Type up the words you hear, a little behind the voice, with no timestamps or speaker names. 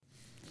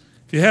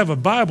If you have a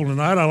Bible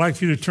tonight, I'd like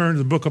for you to turn to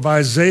the book of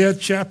Isaiah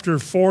chapter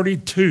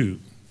 42.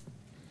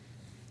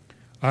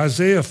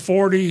 Isaiah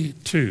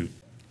 42.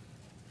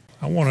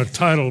 I want to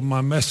title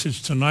my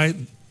message tonight,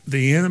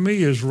 "The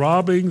Enemy is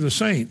Robbing the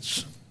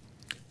Saints."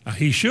 Now,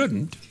 he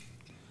shouldn't.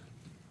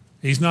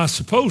 He's not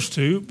supposed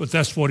to, but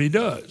that's what he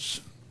does.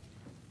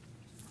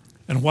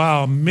 And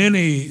while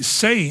many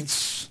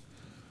saints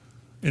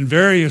in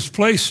various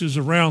places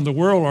around the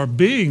world are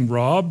being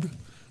robbed,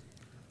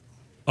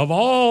 of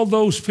all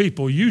those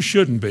people, you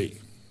shouldn't be.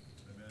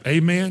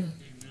 Amen?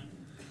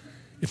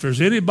 If there's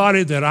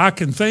anybody that I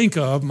can think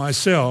of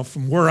myself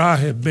from where I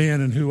have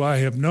been and who I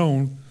have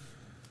known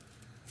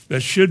that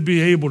should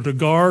be able to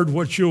guard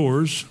what's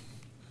yours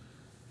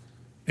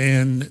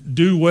and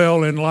do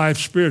well in life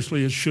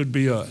spiritually, it should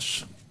be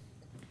us.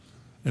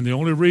 And the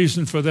only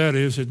reason for that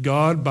is that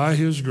God, by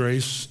his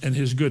grace and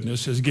his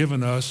goodness, has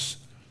given us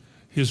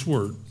his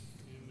word.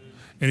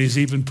 And he's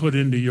even put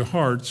into your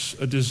hearts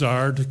a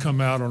desire to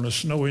come out on a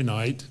snowy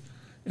night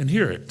and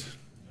hear it.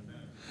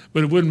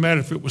 But it wouldn't matter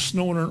if it was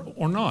snowing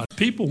or not.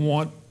 People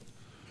want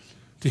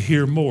to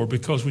hear more,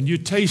 because when you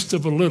taste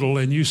of a little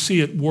and you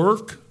see it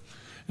work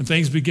and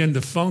things begin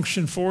to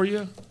function for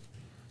you,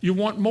 you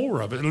want more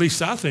of it. At least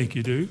I think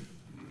you do.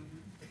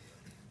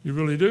 You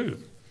really do.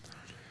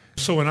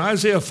 So in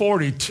Isaiah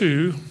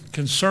 42,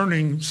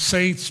 concerning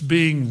saints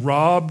being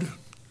robbed,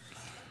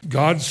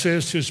 God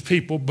says to his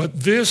people,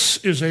 "But this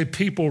is a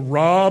people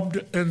robbed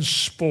and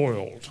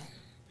spoiled.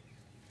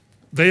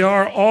 They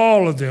are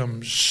all of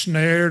them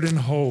snared in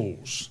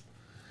holes,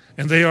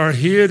 and they are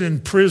hid in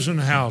prison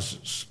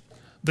houses.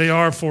 They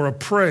are for a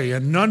prey,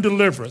 and none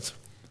delivereth,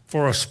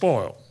 for a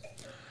spoil,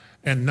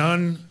 and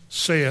none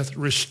saith,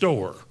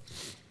 Restore."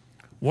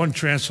 One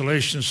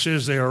translation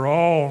says they are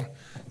all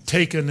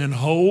taken in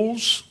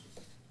holes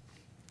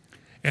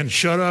and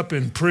shut up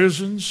in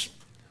prisons.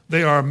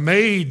 They are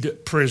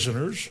made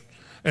prisoners,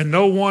 and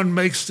no one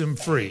makes them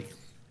free.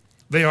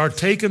 They are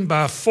taken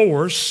by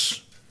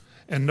force,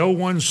 and no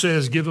one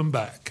says, "Give them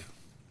back."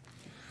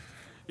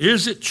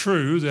 Is it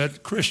true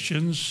that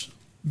Christians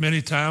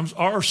many times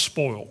are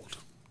spoiled?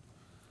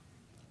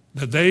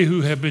 That they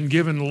who have been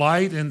given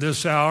light in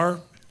this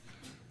hour,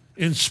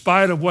 in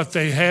spite of what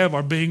they have,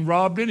 are being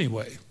robbed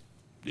anyway?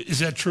 Is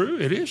that true?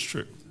 It is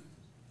true.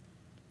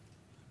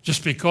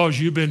 Just because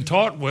you've been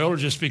taught well, or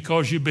just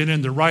because you've been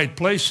in the right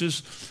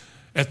places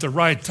at the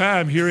right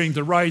time, hearing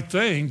the right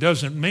thing,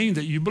 doesn't mean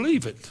that you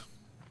believe it.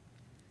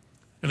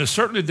 And it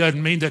certainly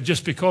doesn't mean that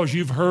just because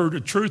you've heard the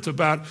truth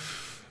about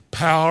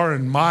power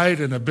and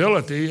might and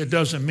ability, it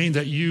doesn't mean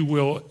that you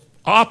will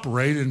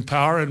operate in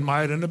power and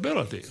might and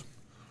ability.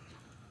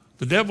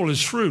 The devil is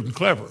shrewd and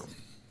clever,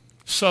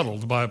 subtle,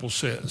 the Bible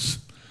says.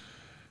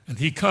 And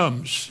he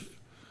comes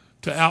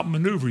to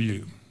outmaneuver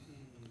you.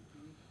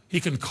 He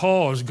can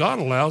cause, God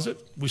allows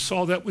it. We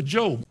saw that with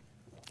Job.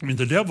 I mean,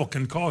 the devil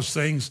can cause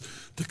things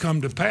to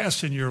come to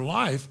pass in your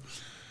life,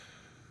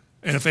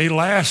 and if they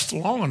last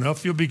long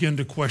enough, you'll begin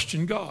to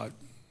question God.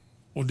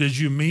 Well, did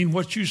you mean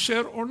what you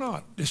said or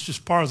not? It's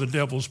just part of the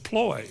devil's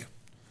ploy.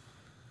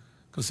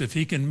 Because if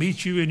he can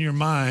meet you in your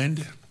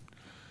mind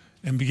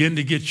and begin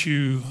to get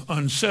you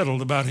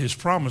unsettled about his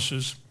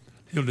promises,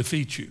 he'll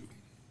defeat you.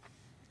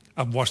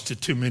 I've watched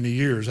it too many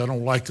years. I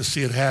don't like to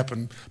see it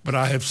happen, but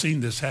I have seen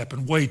this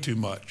happen way too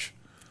much.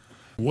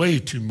 Way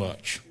too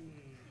much.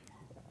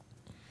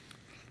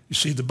 You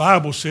see, the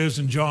Bible says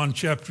in John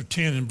chapter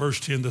 10 and verse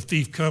 10, the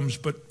thief comes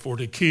but for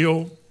to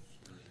kill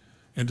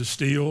and to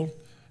steal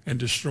and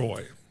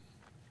destroy.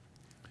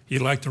 He'd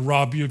like to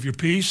rob you of your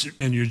peace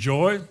and your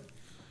joy.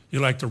 He'd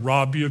like to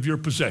rob you of your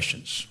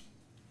possessions.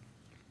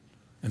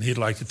 And he'd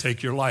like to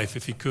take your life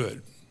if he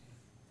could.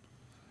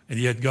 And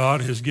yet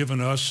God has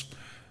given us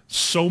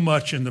so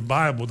much in the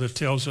Bible that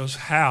tells us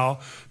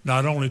how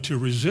not only to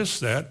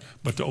resist that,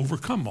 but to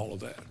overcome all of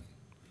that.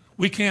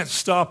 We can't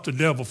stop the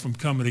devil from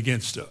coming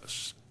against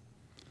us.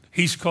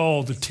 He's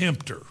called the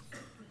tempter.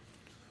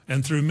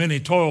 And through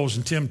many toils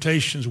and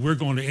temptations, we're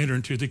going to enter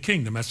into the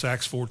kingdom. That's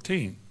Acts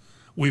 14.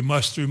 We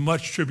must, through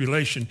much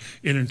tribulation,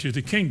 enter into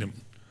the kingdom.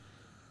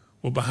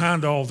 Well,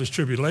 behind all this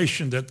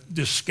tribulation that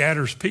just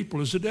scatters people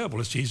is the devil.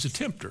 He's a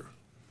tempter.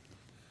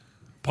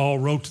 Paul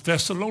wrote to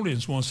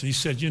Thessalonians once, and he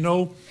said,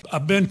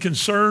 I've been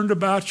concerned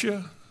about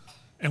you,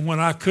 and when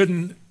I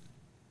couldn't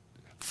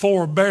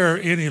forbear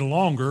any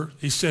longer,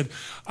 he said,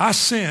 I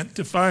sent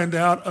to find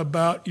out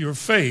about your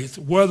faith,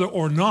 whether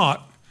or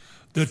not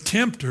the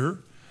tempter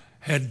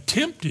had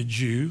tempted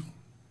you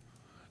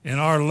and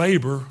our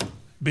labor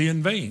be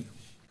in vain.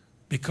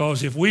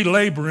 Because if we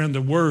labor in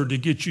the word to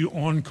get you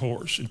on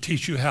course and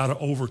teach you how to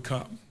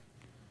overcome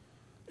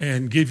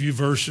and give you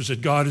verses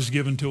that God has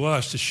given to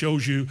us that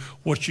shows you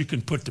what you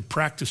can put to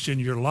practice in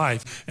your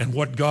life and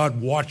what God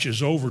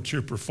watches over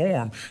to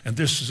perform, and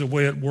this is the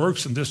way it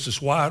works and this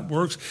is why it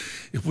works,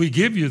 if we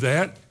give you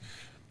that,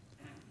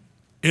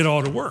 it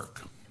ought to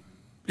work.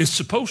 It's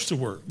supposed to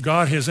work.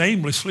 God has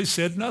aimlessly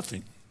said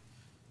nothing.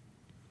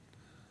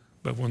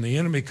 But when the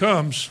enemy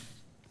comes,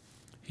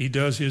 he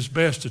does his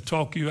best to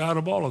talk you out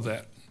of all of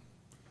that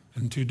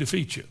and to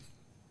defeat you.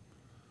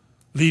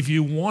 leave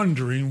you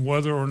wondering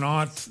whether or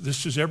not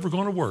this is ever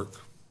going to work.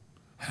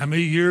 How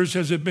many years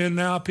has it been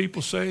now,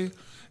 people say?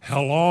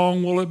 How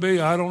long will it be?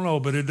 I don't know,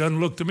 but it doesn't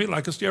look to me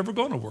like it's ever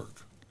going to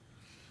work,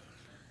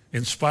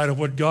 in spite of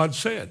what God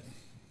said.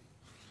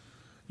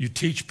 You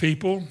teach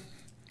people,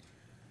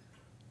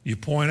 you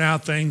point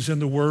out things in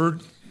the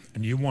Word,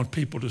 and you want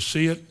people to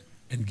see it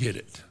and get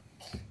it.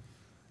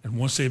 And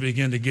once they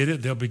begin to get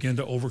it, they'll begin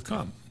to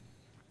overcome.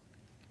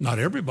 Not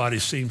everybody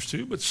seems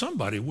to, but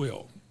somebody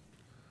will.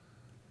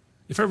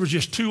 If there was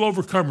just 2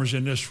 overcomers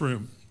in this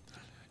room,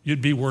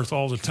 you'd be worth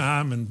all the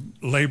time and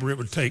labor it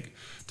would take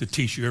to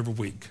teach you every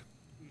week.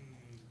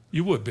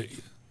 You would be.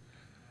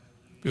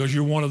 Because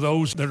you're one of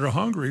those that are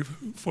hungry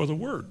for the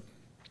Word.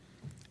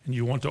 And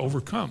you want to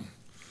overcome.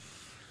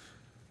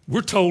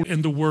 We're told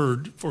in the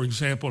Word, for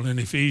example, in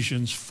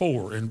Ephesians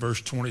 4 in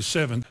verse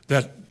 27,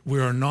 that we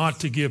are not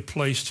to give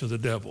place to the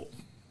devil.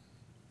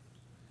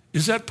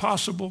 Is that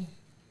possible?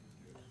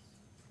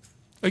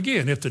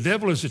 Again, if the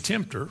devil is a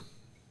tempter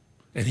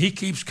and he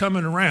keeps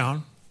coming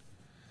around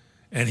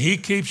and he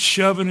keeps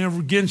shoving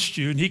against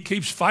you and he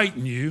keeps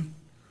fighting you,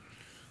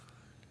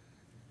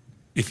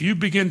 if you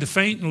begin to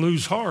faint and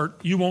lose heart,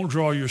 you won't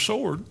draw your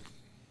sword.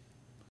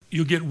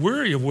 You'll get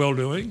weary of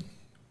well-doing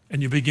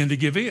and you begin to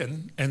give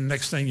in. And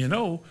next thing you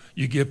know,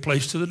 you give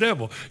place to the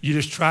devil. You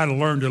just try to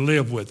learn to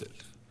live with it.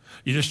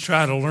 You just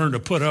try to learn to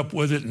put up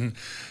with it and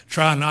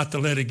try not to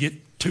let it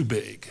get too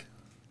big.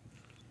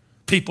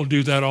 People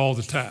do that all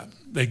the time.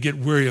 They get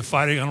weary of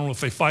fighting. I don't know if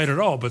they fight at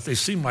all, but they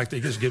seem like they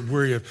just get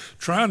weary of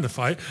trying to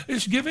fight. They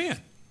just give in.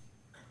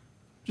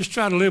 Just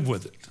try to live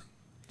with it.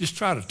 Just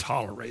try to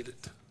tolerate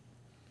it.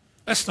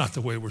 That's not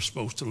the way we're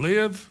supposed to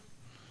live.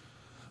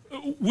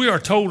 We are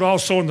told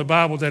also in the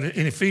Bible that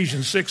in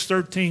Ephesians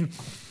 6:13,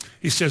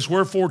 he says,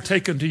 wherefore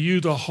take unto you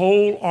the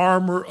whole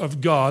armor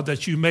of God,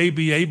 that you may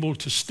be able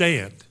to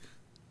stand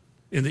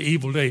in the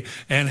evil day,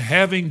 and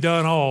having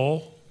done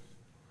all,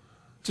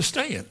 to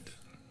stand.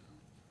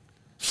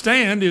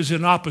 Stand is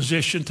in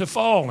opposition to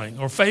falling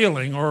or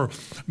failing or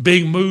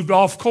being moved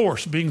off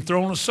course, being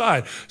thrown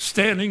aside.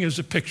 Standing is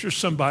a picture of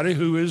somebody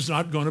who is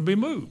not going to be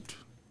moved.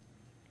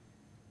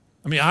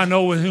 I mean, I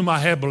know in whom I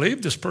have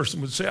believed, this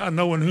person would say, I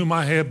know in whom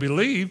I have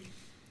believed,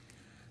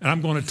 and I'm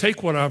going to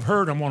take what I've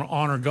heard, I'm going to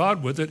honor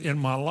God with it in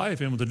my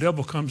life. And when the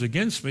devil comes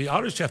against me,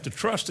 I'll just have to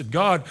trust that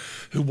God,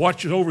 who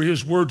watches over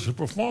his word to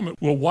perform it,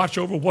 will watch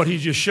over what he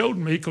just showed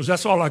me, because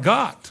that's all I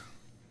got.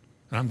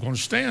 And I'm going to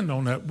stand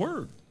on that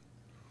word.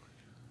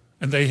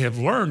 And they have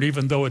learned,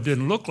 even though it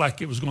didn't look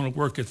like it was going to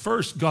work at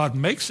first, God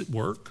makes it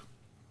work.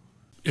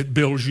 It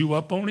builds you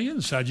up on the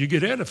inside. You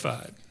get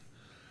edified.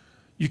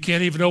 You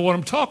can't even know what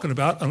I'm talking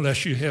about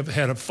unless you have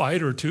had a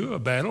fight or two, a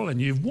battle, and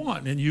you've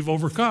won and you've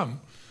overcome.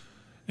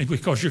 And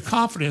because your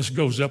confidence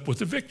goes up with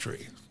the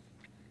victory.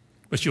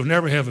 But you'll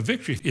never have a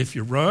victory if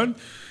you run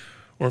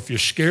or if you're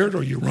scared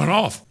or you run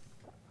off.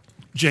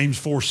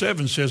 James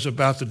 4:7 says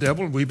about the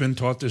devil, and we've been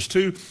taught this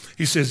too,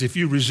 he says, if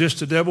you resist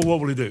the devil, what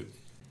will he do?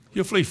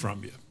 He'll flee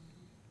from you.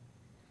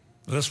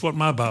 That's what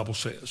my Bible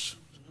says.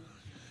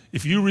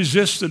 If you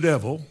resist the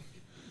devil,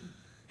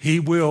 he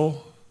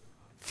will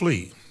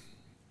flee.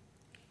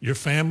 Your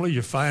family,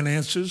 your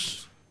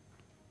finances,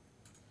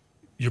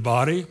 your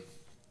body,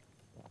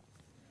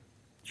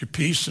 your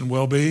peace and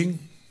well-being.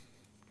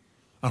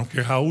 I don't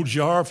care how old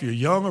you are, if you're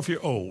young or if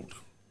you're old.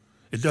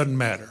 It doesn't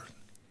matter.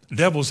 The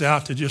devil's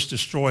out to just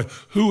destroy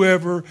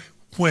whoever,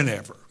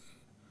 whenever.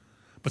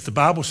 But the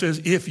Bible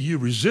says if you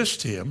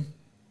resist him,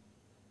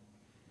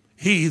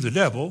 he, the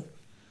devil,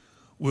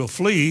 will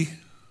flee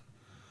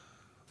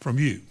from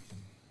you.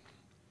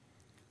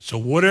 So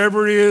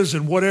whatever it is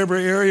in whatever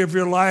area of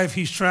your life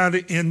he's trying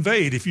to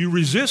invade, if you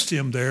resist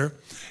him there,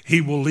 he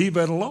will leave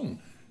it alone.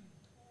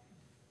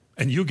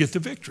 And you'll get the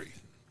victory.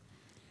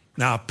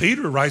 Now,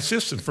 Peter writes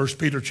this in 1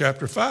 Peter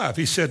chapter 5.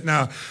 He said,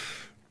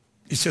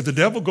 the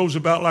devil goes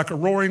about like a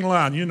roaring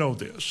lion. You know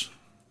this.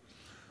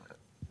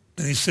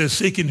 And he says,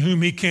 seeking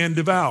whom he can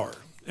devour.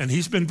 And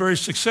he's been very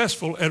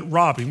successful at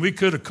robbing. We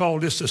could have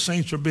called this the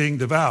saints are being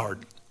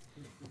devoured.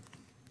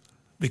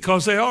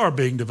 Because they are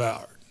being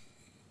devoured.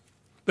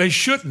 They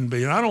shouldn't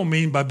be. And I don't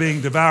mean by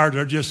being devoured,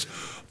 they're just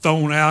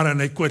thrown out and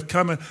they quit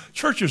coming.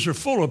 Churches are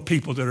full of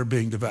people that are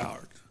being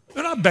devoured.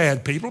 They're not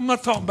bad people. I'm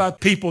not talking about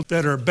people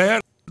that are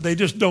bad. They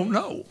just don't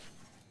know.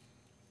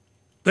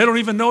 They don't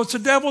even know it's the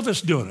devil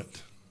that's doing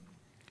it.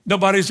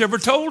 Nobody's ever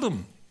told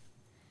them.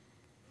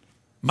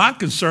 My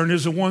concern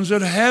is the ones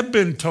that have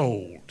been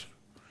told.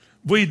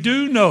 We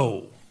do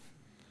know.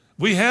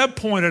 We have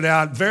pointed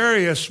out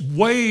various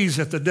ways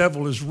that the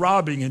devil is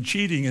robbing and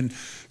cheating and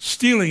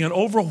stealing and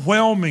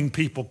overwhelming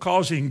people,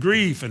 causing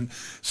grief and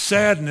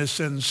sadness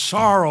and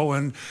sorrow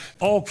and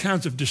all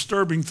kinds of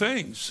disturbing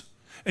things.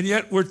 And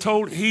yet we're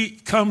told he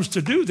comes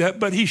to do that,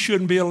 but he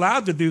shouldn't be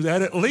allowed to do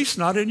that, at least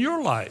not in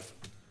your life,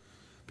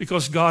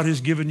 because God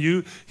has given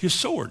you his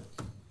sword,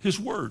 his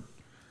word.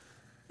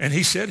 And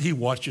he said he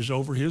watches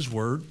over his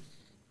word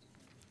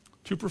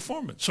to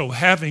perform it. So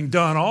having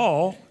done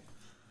all,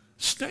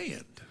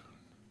 stand.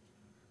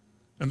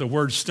 And the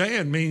word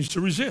stand means to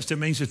resist. It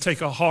means to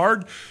take a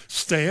hard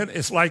stand.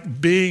 It's like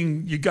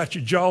you got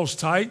your jaws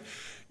tight,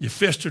 your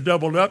fists are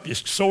doubled up, your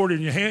sword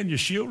in your hand, your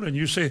shield, and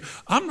you say,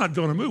 I'm not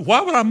going to move.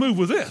 Why would I move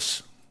with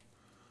this?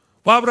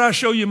 Why would I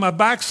show you my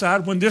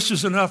backside when this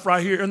is enough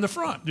right here in the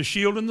front, the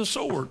shield and the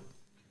sword?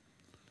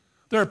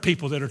 There are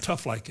people that are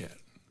tough like that.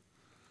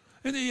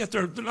 And yet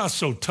they're not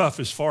so tough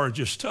as far as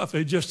just tough.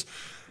 They just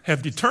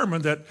have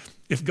determined that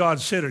if God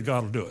said it,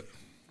 God will do it.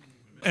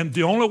 And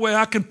the only way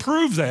I can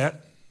prove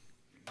that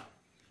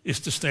is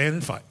to stand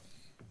and fight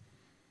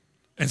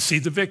and see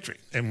the victory.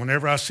 And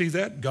whenever I see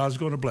that, God's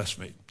going to bless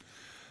me.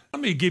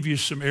 Let me give you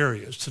some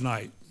areas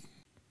tonight,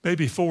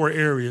 maybe 4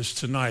 areas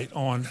tonight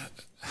on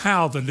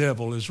how the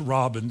devil is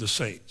robbing the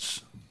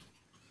saints.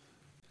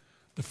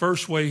 The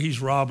first way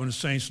he's robbing the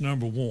saints,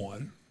 number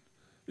 1,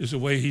 is the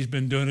way he's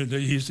been doing it.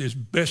 His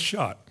best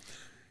shot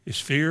is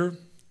fear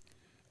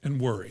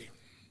and worry.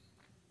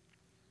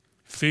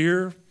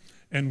 Fear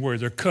and worry.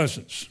 They're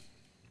cousins.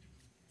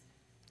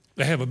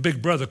 They have a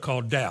big brother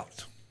called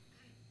doubt.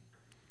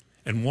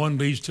 And one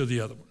leads to the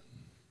other one.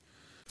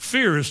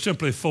 Fear is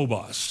simply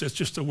phobos. It's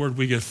just a word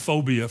we get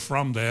phobia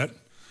from that.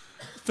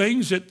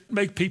 Things that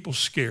make people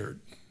scared.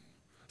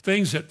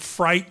 Things that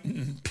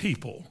frighten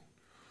people.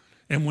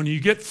 And when you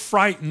get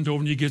frightened or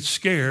when you get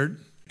scared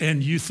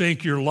and you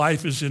think your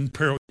life is in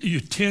peril, you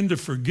tend to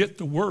forget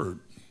the word.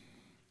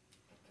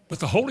 But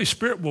the Holy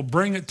Spirit will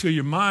bring it to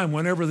your mind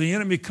whenever the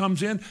enemy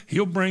comes in.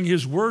 He'll bring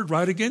his word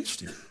right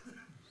against you.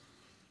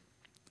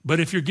 But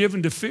if you're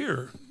given to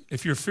fear,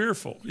 if you're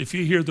fearful, if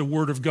you hear the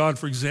word of God,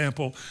 for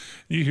example,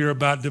 you hear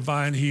about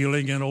divine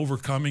healing and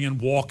overcoming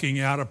and walking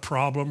out a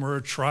problem or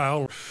a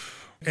trial,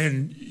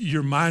 and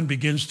your mind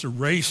begins to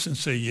race and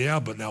say, yeah,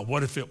 but now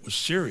what if it was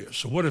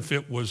serious? Or what if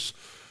it was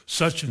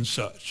such and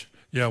such?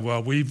 Yeah,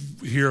 well, we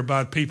hear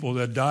about people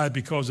that died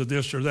because of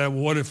this or that.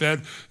 Well, what if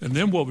that? And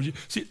then what would you?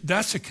 See,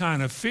 that's the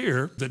kind of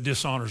fear that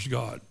dishonors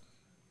God.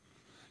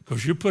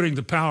 Because you're putting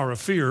the power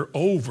of fear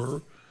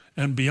over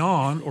and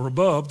beyond or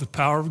above the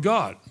power of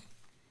God.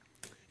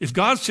 If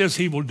God says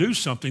he will do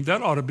something,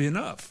 that ought to be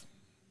enough.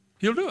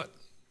 He'll do it.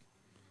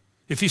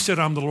 If he said,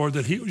 I'm the Lord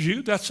that heals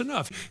you, that's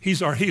enough.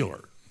 He's our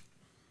healer.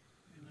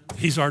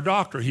 He's our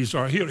doctor. He's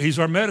our healer. He's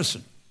our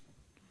medicine.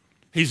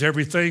 He's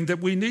everything that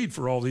we need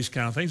for all these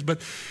kind of things. But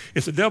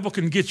if the devil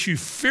can get you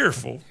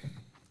fearful,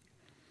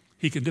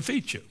 he can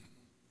defeat you.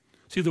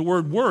 See, the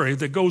word worry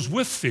that goes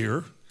with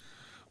fear,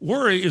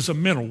 worry is a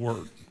mental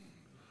word.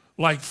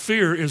 Like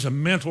fear is a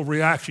mental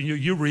reaction.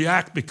 You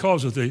react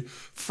because of the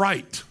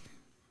fright,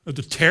 of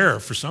the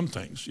terror for some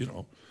things, you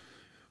know.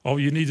 All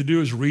you need to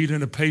do is read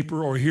in a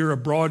paper or hear a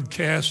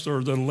broadcast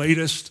or the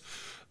latest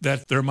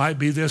that there might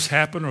be this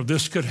happen or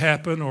this could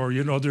happen or,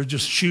 you know, they're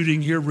just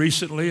shooting here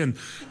recently and,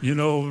 you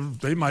know,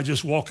 they might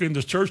just walk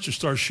into church and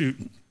start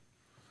shooting.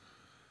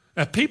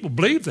 And people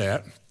believe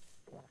that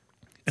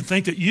and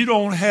think that you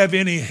don't have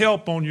any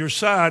help on your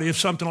side if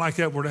something like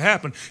that were to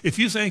happen. If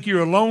you think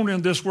you're alone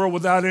in this world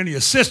without any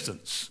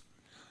assistance,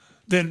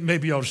 then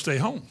maybe you ought to stay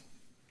home.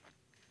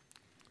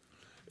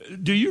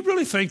 Do you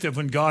really think that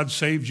when God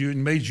saved you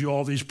and made you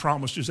all these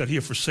promises that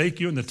he'll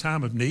forsake you in the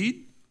time of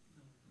need?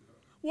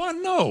 Why,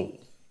 no.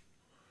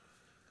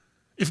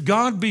 If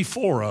God be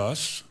for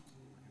us,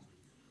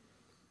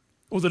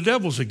 well, the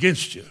devil's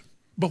against you.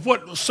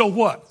 But so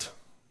what?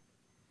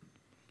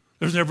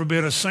 There's never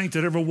been a saint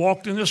that ever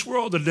walked in this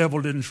world the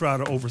devil didn't try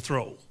to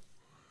overthrow.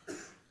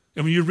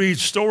 And when you read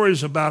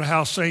stories about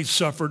how saints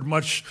suffered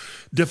much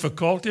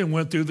difficulty and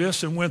went through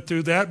this and went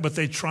through that, but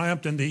they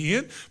triumphed in the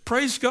end,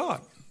 praise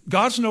God.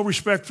 God's no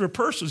respecter of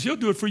persons. He'll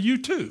do it for you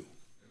too.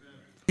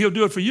 He'll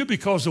do it for you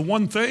because the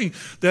one thing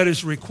that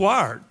is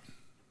required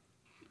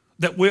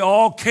that we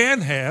all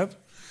can have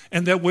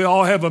and that we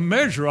all have a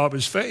measure of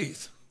is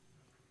faith.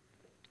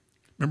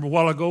 Remember a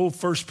while ago,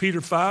 1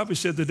 Peter 5, he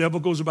said the devil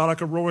goes about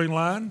like a roaring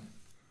lion.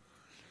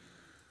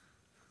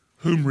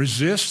 Whom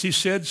resists, he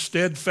said,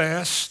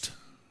 steadfast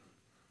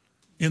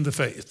in the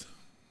faith.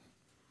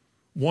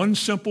 One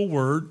simple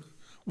word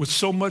with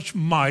so much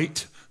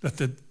might that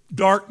the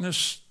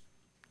darkness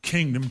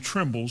kingdom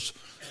trembles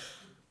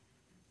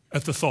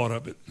at the thought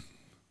of it.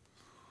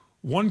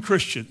 One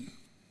Christian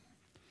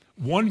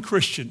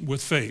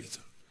with faith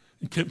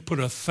can put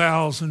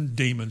 1,000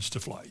 demons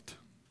to flight.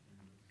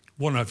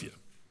 One of you.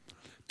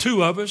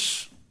 2 of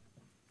us,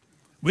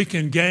 we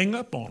can gang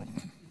up on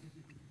them.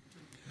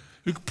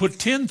 We could put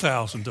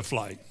 10,000 to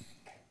flight.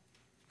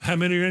 How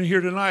many are in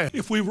here tonight?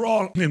 If we were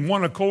all in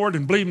one accord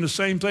and believing the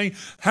same thing,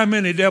 how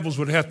many devils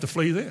would have to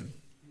flee then?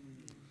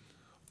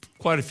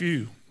 Quite a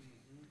few.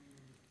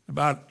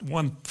 About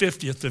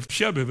 1/50 of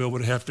Shelbyville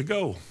would have to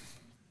go.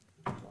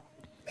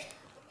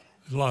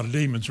 There's a lot of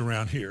demons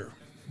around here.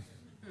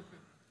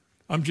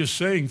 I'm just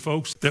saying,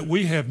 folks, that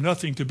we have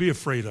nothing to be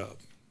afraid of.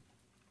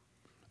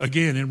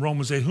 Again, in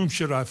Romans 8, whom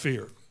should I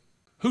fear?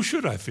 Who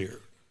should I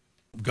fear?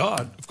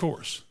 God, of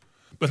course.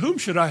 But whom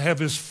should I have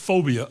this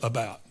phobia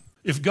about?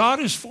 If God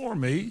is for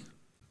me,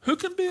 who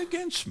can be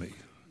against me?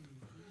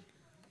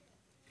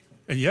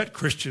 And yet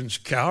Christians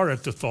cower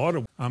at the thought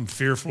of, I'm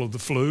fearful of the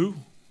flu.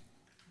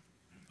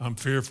 I'm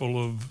fearful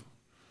of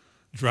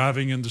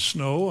driving in the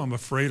snow. I'm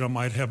afraid I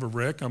might have a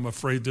wreck. I'm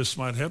afraid this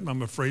might happen.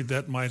 I'm afraid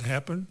that might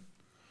happen.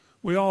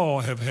 We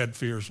all have had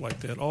fears like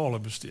that. All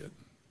of us did.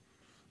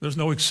 There's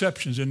no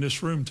exceptions in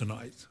this room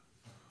tonight.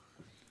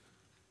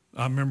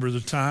 I remember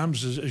the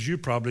times, as you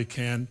probably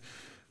can,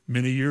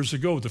 many years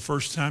ago, the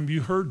first time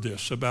you heard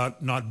this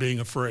about not being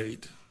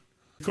afraid.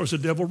 Of course, the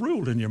devil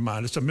ruled in your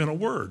mind. It's a mental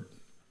word,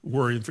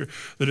 worry and fear.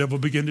 The devil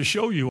began to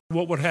show you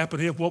what would happen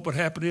if, what would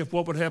happen if,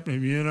 what would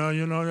happen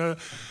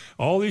if,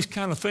 all these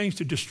kind of things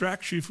to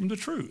distract you from the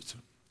truth,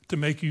 to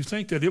make you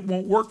think that it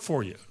won't work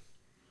for you.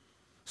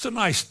 It's a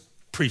nice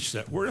preach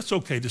that word. It's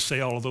okay to say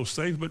all of those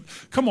things, but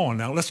come on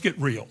now, let's get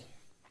real.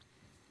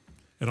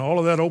 And all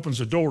of that opens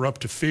the door up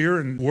to fear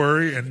and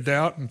worry and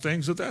doubt and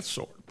things of that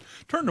sort.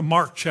 Turn to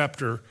Mark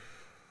chapter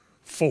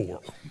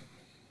 4.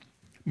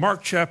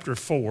 Mark chapter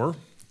 4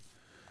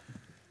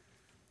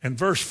 and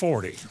verse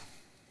 40.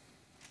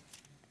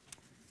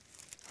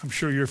 I'm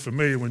sure you're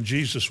familiar when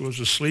Jesus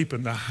was asleep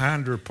in the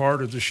hinder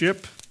part of the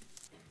ship.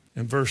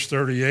 In verse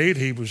 38,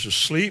 he was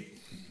asleep.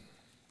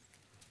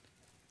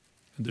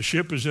 And the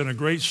ship is in a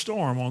great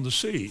storm on the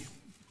sea.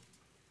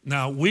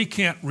 Now, we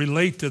can't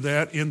relate to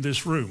that in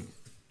this room.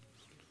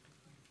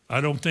 I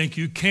don't think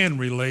you can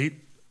relate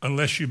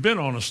unless you've been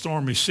on a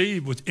stormy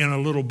sea in a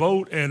little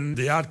boat and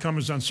the outcome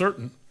is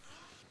uncertain.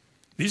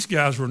 These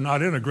guys were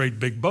not in a great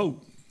big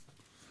boat.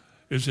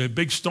 It was a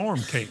big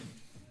storm came.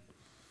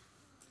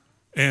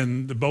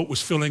 And the boat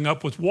was filling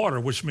up with water,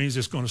 which means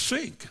it's going to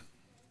sink.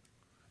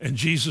 And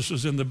Jesus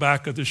was in the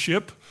back of the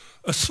ship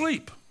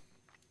asleep.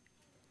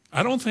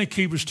 I don't think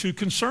he was too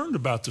concerned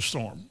about the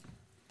storm.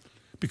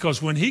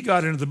 Because when he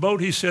got into the boat,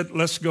 he said,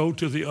 let's go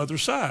to the other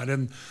side.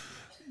 And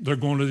they're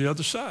going to the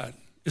other side.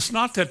 It's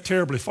not that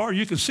terribly far.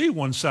 You can see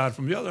one side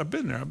from the other. I've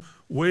been there.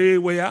 Way,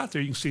 way out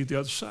there, you can see the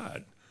other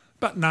side.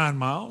 About 9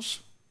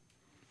 miles.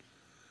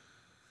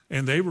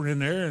 And they were in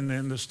there, and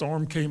then the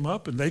storm came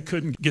up, and they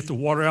couldn't get the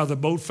water out of the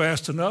boat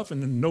fast enough,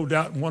 and then no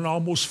doubt one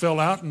almost fell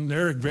out, and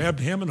there grabbed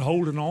him and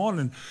holding on.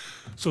 And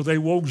so they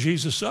woke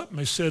Jesus up, and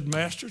they said,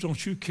 Master,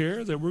 don't you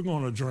care that we're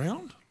going to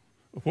drown?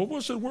 What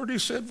was the word he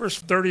said? Verse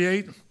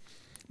 38,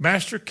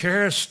 Master,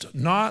 carest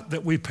not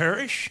that we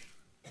perish?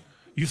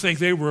 You think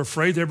they were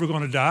afraid they were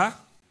going to die?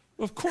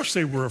 Well, of course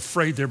they were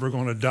afraid they were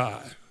going to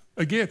die.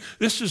 Again,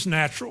 this is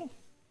natural.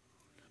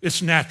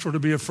 It's natural to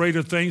be afraid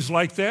of things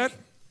like that.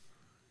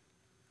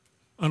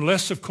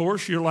 Unless, of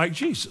course, you're like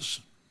Jesus.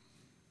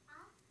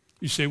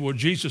 You say, well,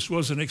 Jesus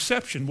was an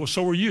exception. Well,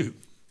 so are you.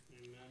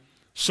 Amen.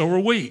 So are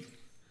we.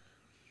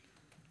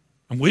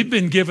 And we've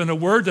been given a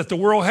word that the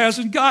world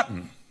hasn't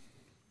gotten.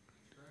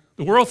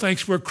 The world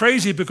thinks we're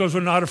crazy because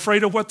we're not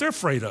afraid of what they're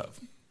afraid of.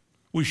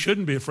 We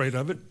shouldn't be afraid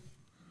of it.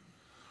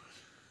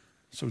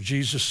 So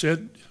Jesus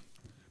said,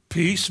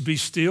 peace, be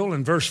still.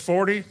 In verse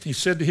 40, he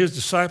said to his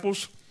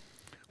disciples,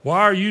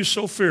 why are you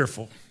so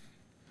fearful?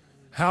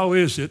 How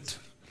is it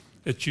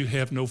that you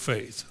have no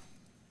faith?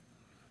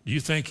 Do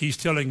you think he's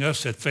telling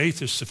us that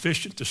faith is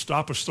sufficient to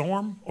stop a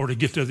storm or to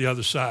get to the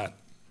other side?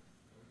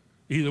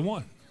 Either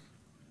one.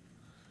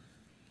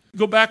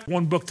 Go back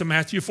one book to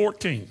Matthew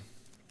 14.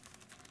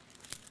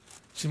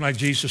 Seemed like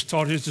Jesus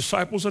taught his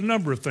disciples a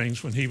number of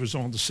things when he was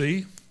on the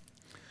sea.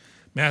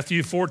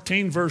 Matthew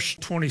 14, verse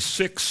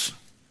 26.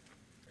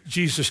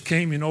 Jesus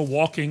came,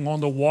 walking on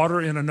the water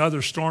in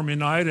another stormy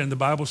night, and the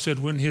Bible said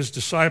when his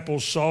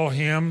disciples saw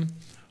him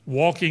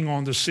walking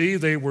on the sea,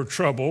 they were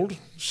troubled,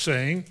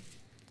 saying,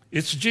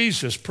 it's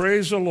Jesus,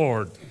 praise the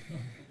Lord.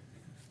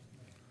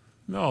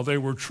 No, they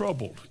were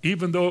troubled.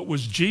 Even though it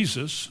was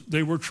Jesus,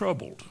 they were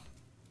troubled.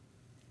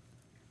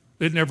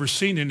 They'd never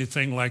seen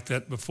anything like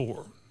that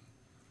before.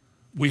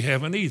 We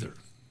haven't either.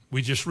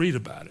 We just read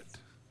about it.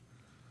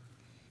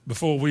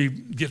 Before we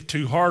get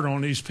too hard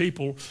on these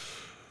people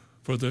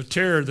for the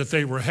terror that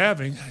they were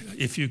having,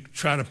 if you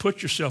try to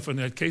put yourself in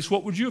that case,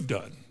 what would you have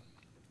done?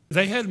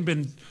 They hadn't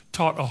been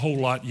taught a whole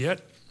lot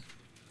yet.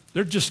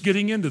 They're just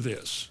getting into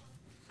this.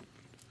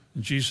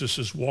 And Jesus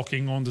is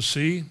walking on the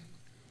sea.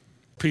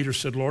 Peter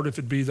said, Lord, if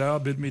it be thou,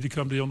 bid me to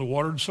come to thee on the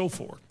water, and so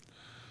forth.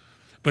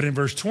 But in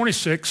verse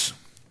 26,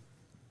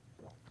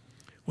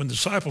 when the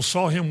disciples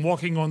saw him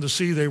walking on the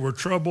sea, they were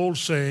troubled,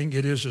 saying,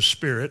 it is a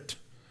spirit.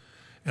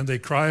 And they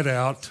cried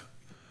out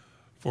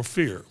for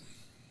fear.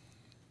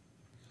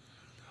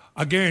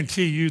 I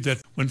guarantee you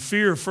that when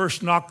fear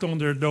first knocked on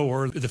their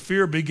door, the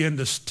fear began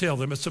to tell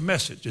them it's a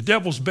message. The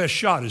devil's best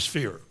shot is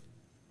fear.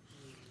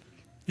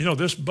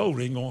 This boat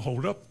ain't going to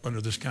hold up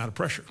under this kind of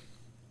pressure.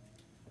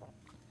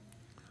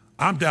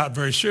 I'm doubting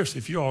very seriously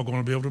if you're all going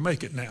to be able to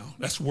make it now.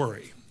 That's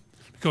worry.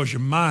 Because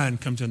your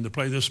mind comes into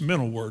play, this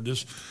mental word,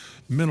 this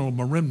mental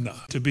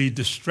merimna, to be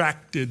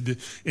distracted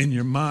in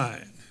your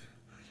mind.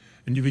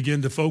 And you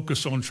begin to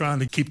focus on trying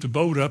to keep the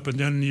boat up, and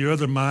then your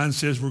other mind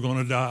says, we're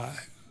going to die.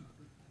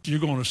 You're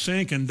going to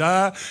sink and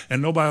die,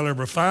 and nobody will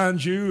ever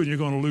find you, and you're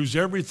going to lose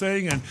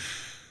everything. And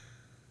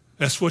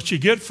that's what you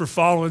get for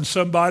following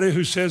somebody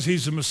who says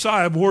he's the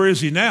Messiah. But where is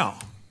he now?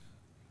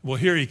 Well,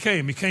 here he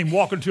came. He came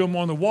walking to him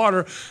on the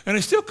water, and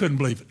they still couldn't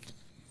believe it.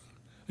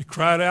 He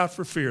cried out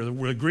for fear.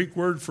 The Greek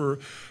word for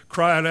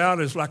cried out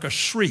is like a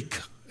shriek.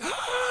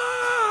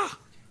 Ah!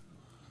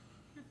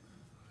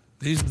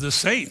 These are the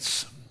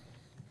saints.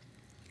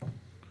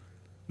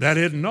 That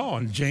isn't all.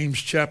 In James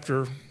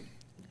chapter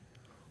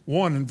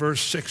 1 and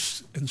verse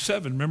 6 and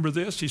 7, remember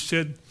this? He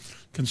said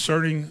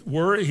concerning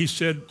worry, he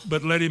said,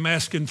 but let him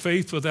ask in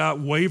faith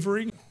without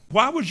wavering.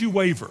 Why would you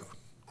waver?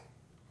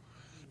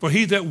 For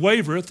he that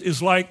wavereth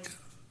is like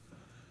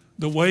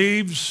the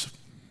waves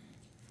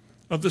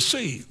of the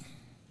sea.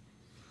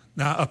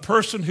 Now, a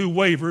person who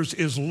wavers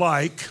is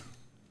like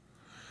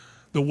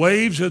the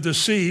waves of the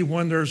sea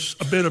when there's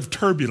a bit of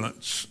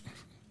turbulence.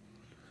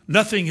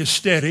 Nothing is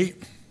steady.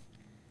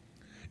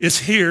 It's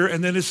here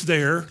and then it's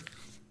there.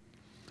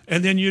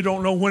 And then you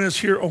don't know when it's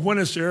here or when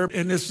it's there,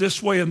 and it's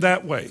this way and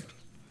that way.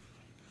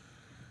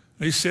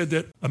 He said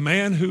that a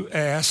man who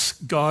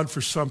asks God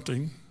for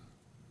something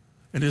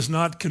and is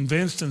not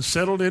convinced and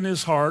settled in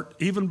his heart,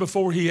 even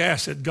before he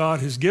asks it, God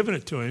has given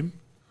it to him.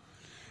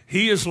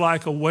 He is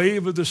like a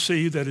wave of the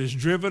sea that is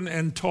driven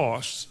and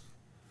tossed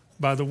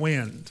by the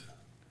wind.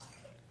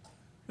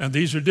 And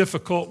these are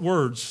difficult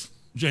words,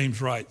 James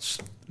writes.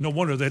 No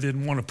wonder they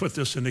didn't want to put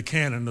this in the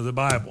canon of the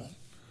Bible.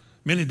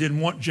 Many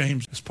didn't want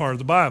James as part of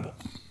the Bible.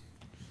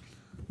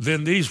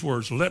 Then these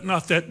words, let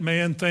not that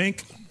man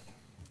think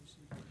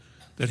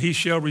that he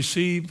shall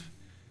receive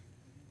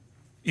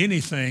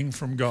anything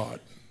from God.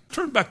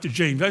 Turn back to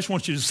James. I just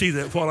want you to see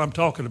that what I'm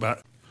talking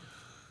about.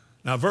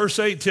 Now, verse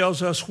 8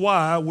 tells us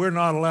why we're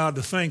not allowed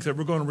to think that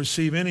we're going to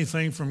receive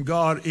anything from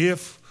God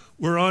if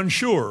we're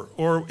unsure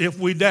or if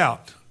we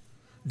doubt.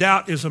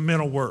 Doubt is a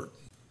mental word.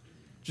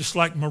 Just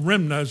like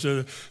merimna is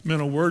a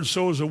mental word,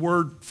 so is a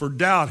word for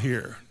doubt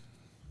here.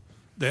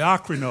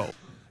 Diakrino.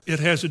 It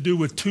has to do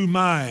with two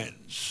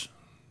minds.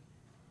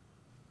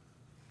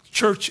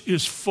 Church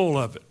is full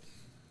of it.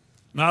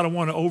 Now, I don't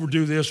want to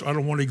overdo this, or I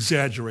don't want to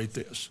exaggerate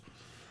this.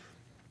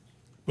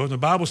 But when the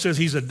Bible says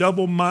he's a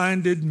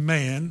double-minded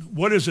man,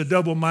 what is a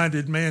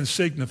double-minded man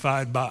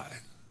signified by?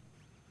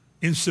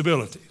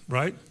 Instability,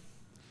 right?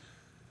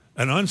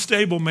 An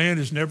unstable man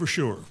is never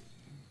sure.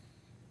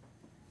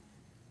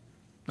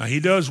 Now, he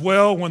does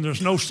well when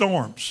there's no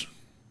storms.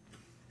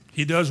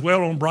 He does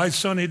well on bright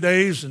sunny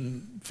days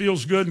and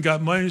feels good and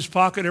got money in his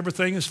pocket.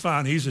 Everything is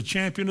fine. He's a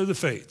champion of the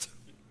faith.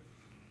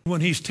 When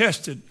he's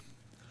tested,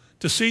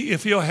 to see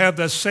if he'll have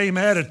that same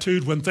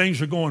attitude when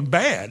things are going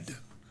bad,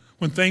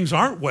 when things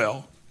aren't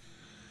well,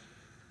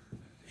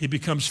 he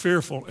becomes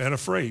fearful and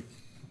afraid.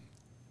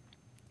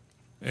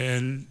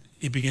 And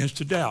he begins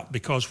to doubt,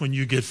 because when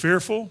you get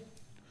fearful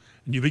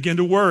and you begin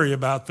to worry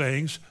about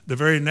things, the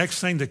very next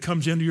thing that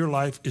comes into your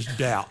life is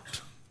doubt.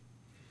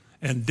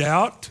 And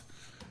doubt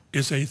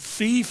is a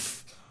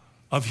thief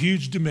of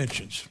huge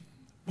dimensions.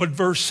 What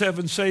verse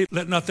 7 say?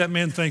 Let not that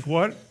man think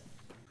what?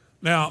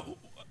 Now,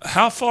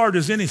 how far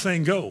does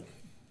anything go?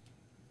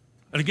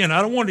 And again,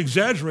 I don't want to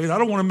exaggerate. I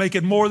don't want to make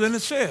it more than it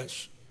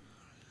says.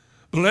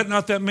 But let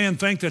not that man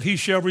think that he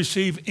shall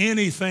receive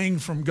anything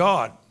from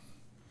God.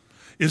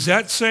 Is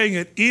that saying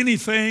that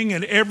anything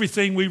and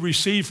everything we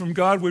receive from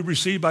God, we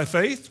receive by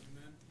faith?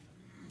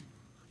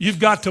 You've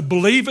got to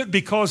believe it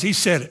because he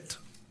said it.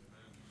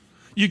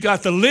 You've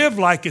got to live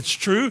like it's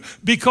true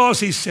because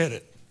he said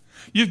it.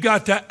 You've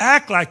got to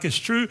act like it's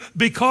true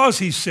because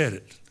he said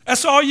it.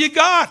 That's all you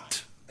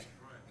got.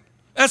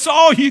 That's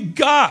all you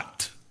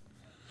got.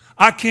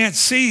 I can't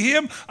see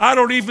him. I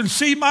don't even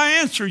see my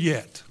answer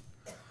yet.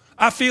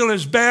 I feel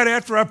as bad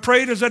after I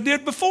prayed as I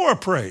did before I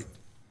prayed.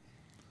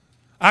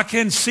 I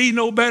can see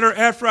no better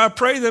after I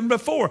pray than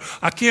before.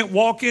 I can't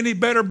walk any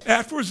better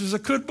afterwards as I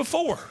could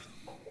before.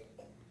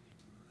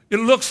 It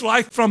looks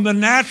like from the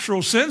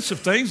natural sense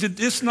of things,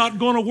 it's not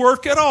going to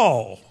work at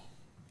all.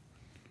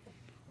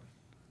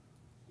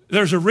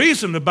 There's a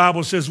reason the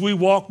Bible says we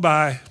walk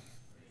by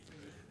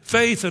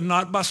faith and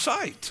not by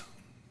sight.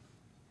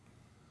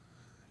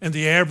 And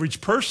the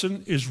average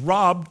person is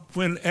robbed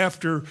when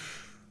after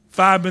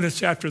 5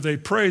 minutes after they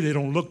pray, they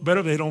don't look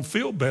better, they don't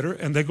feel better,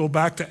 and they go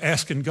back to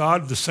asking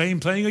God the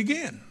same thing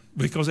again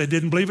because they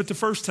didn't believe it the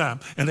first time,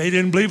 and they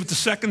didn't believe it the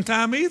second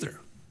time either.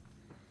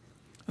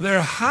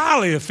 They're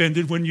highly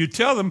offended when you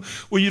tell them,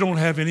 well, you don't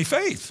have any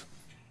faith.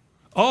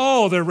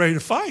 Oh, they're ready to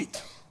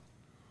fight.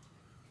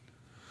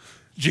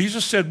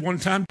 Jesus said one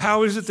time,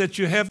 how is it that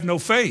you have no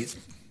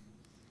faith?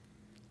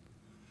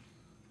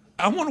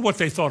 I wonder what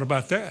they thought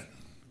about that.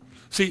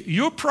 See,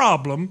 your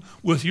problem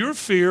with your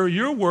fear,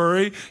 your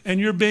worry, and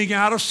your being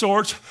out of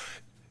sorts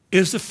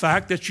is the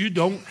fact that you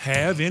don't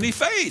have any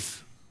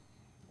faith.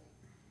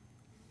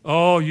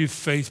 Oh, you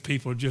faith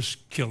people are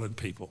just killing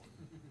people.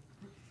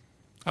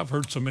 I've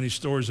heard so many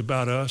stories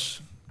about us.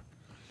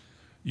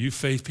 You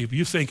faith people,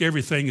 you think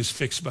everything is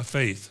fixed by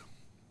faith.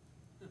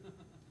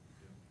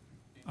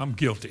 I'm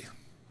guilty.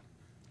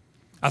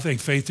 I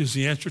think faith is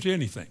the answer to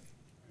anything.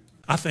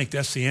 I think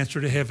that's the answer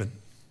to heaven,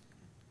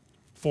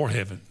 for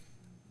heaven.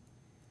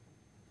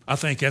 I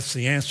think that's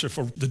the answer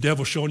for the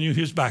devil showing you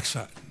his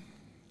backside.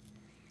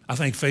 I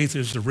think faith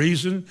is the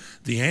reason,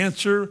 the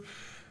answer,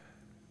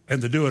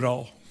 and the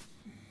do-it-all.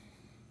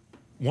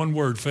 One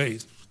word,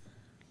 faith.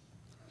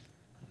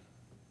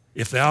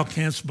 If thou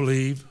canst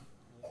believe,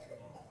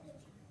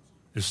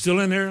 it's still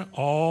in there.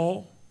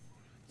 All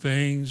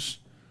things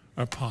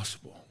are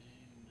possible.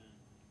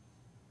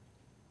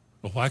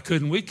 Well, why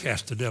couldn't we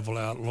cast the devil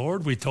out,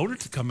 Lord? We told it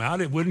to come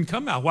out. It wouldn't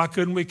come out. Why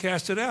couldn't we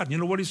cast it out? You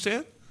know what he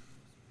said?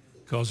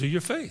 Because of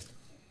your faith.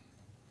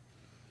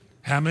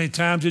 How many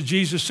times did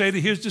Jesus say to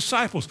his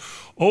disciples,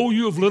 oh,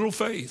 you of little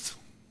faith?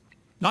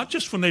 Not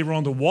just when they were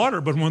on the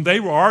water, but when they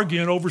were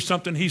arguing over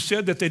something he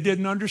said that they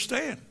didn't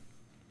understand.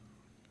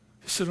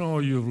 He said, oh,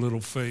 you of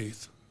little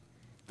faith.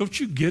 Don't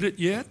you get it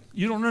yet?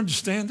 You don't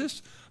understand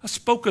this? I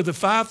spoke of the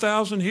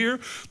 5,000 here,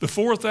 the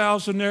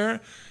 4,000 there,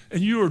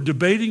 and you are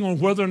debating on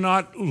whether or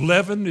not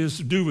leaven is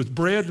to do with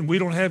bread and we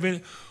don't have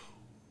any.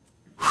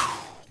 Whew.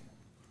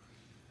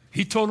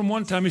 He told him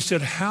one time, he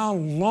said, how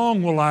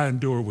long will I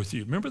endure with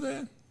you? Remember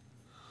that?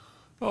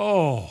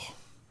 Oh,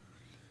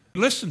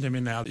 listen to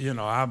me now. You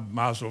know, I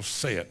might as well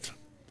say it.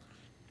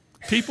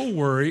 People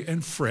worry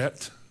and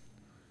fret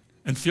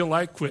and feel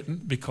like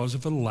quitting because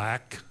of a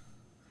lack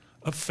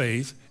of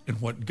faith in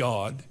what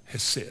God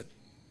has said.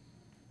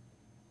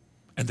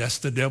 And that's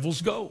the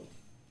devil's goal.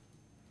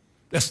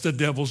 That's the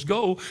devil's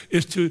goal,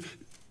 is to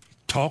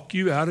talk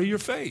you out of your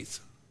faith.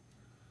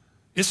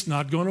 It's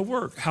not going to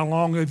work. How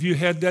long have you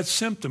had that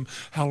symptom?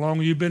 How long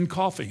have you been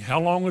coughing? How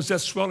long has that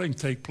swelling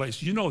take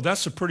place? You know,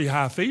 that's a pretty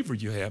high fever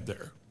you have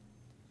there.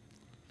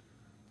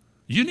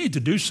 You need to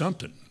do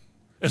something,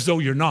 as though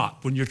you're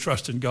not when you're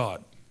trusting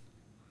God.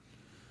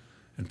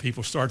 And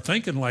people start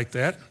thinking like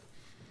that,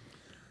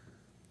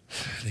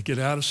 they get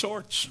out of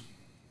sorts.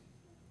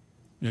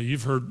 You know,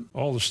 you've heard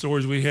all the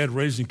stories we had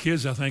raising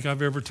kids I think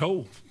I've ever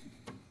told.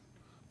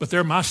 But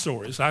they're my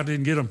stories. I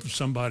didn't get them from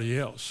somebody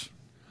else.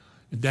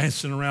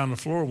 Dancing around the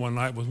floor one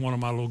night with one of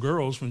my little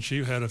girls when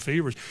she had a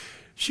fever,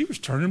 she was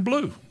turning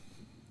blue.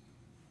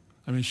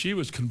 I mean, she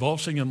was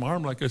convulsing in my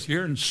arm like this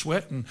here and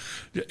sweating.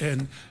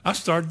 And I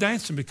started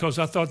dancing because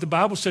I thought the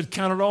Bible said,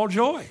 count it all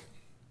joy.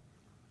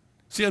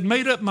 See, I'd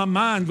made up my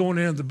mind going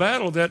into the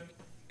battle that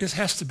it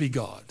has to be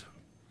God.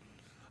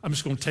 I'm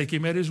just going to take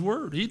him at his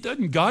word.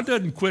 God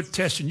doesn't quit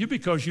testing you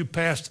because you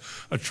passed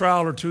a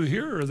trial or two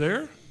here or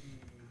there.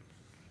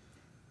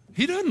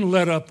 He doesn't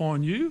let up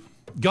on you.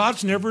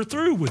 God's never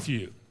through with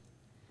you.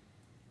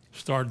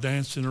 Start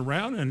dancing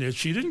around, and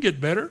she didn't get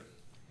better.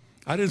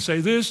 I didn't say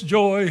this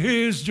joy,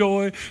 his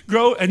joy,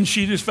 grow, and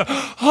she just felt,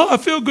 oh, I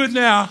feel good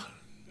now.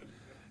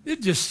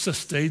 It just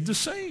stayed the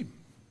same.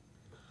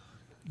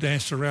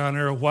 Danced around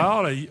there a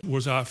while.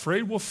 Was I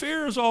afraid? Well,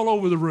 fear is all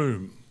over the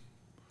room.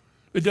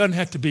 It doesn't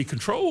have to be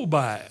controlled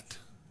by it.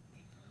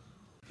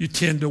 You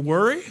tend to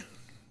worry.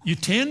 You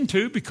tend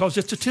to because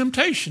it's a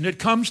temptation. It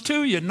comes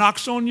to you. It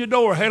knocks on your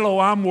door. Hello,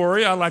 I'm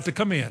worried. I'd like to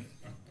come in.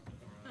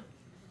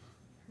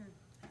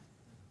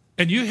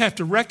 And you have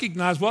to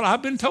recognize what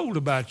I've been told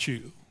about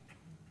you.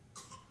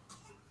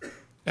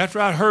 After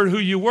I heard who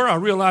you were, I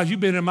realized you've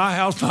been in my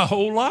house my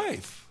whole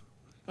life.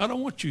 I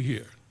don't want you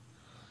here.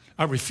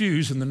 I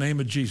refuse in the name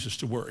of Jesus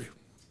to worry.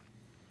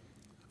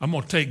 I'm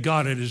going to take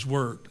God at his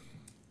word.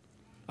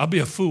 I'll be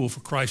a fool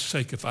for Christ's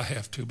sake if I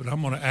have to, but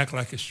I'm going to act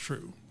like it's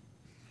true.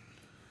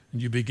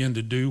 And you begin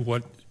to do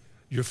what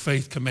your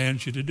faith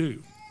commands you to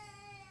do.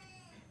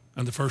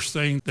 And the first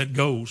thing that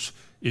goes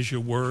is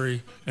your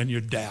worry and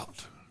your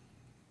doubt.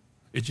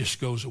 It just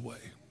goes away.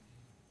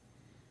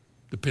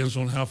 Depends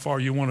on how far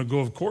you want to go,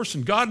 of course.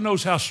 And God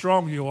knows how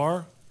strong you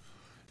are.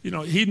 You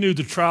know, he knew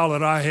the trial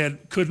that I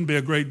had couldn't be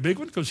a great big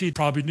one because he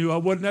probably knew I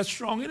wasn't that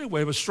strong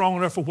anyway. But strong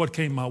enough for what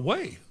came my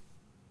way.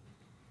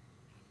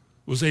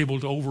 Was able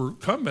to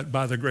overcome it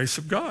by the grace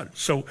of God.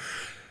 So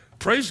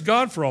praise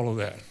God for all of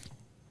that.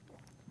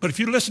 But if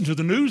you listen to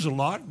the news a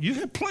lot, you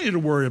have plenty to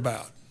worry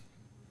about.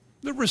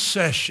 The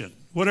recession,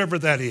 whatever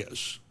that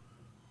is.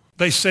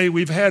 They say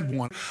we've had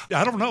one.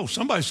 I don't know.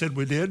 Somebody said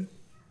we did.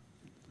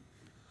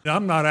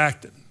 I'm not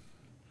acting.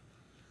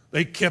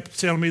 They kept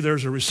telling me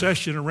there's a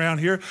recession around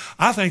here.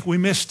 I think we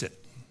missed it.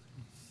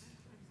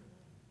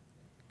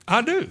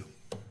 I do.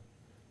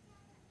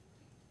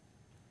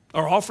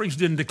 Our offerings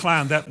didn't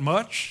decline that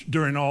much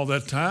during all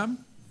that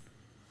time.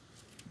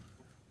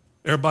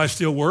 Everybody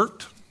still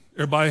worked.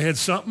 Everybody had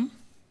something.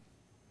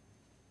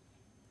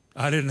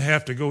 I didn't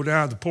have to go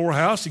down to the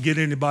poorhouse to get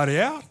anybody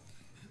out.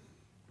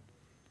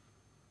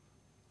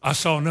 I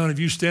saw none of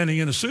you standing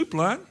in a soup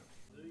line.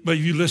 But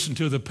if you listen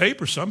to the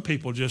paper, some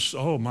people just,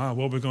 oh my,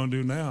 what are we going to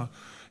do now?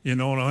 You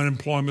know, and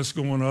unemployment's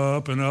going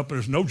up and up.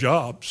 There's no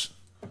jobs.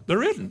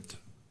 There isn't.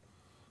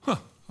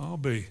 I'll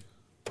be.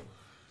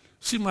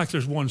 Seems like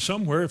there's one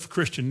somewhere if a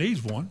Christian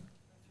needs one.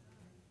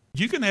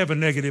 You can have a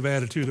negative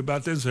attitude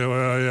about this. Say,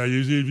 well, yeah,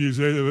 you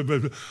say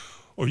that.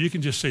 Or you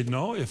can just say,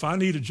 no, if I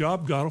need a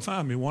job, God will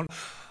find me one.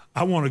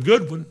 I want a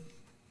good one.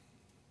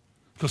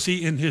 Because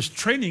in his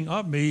training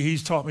of me,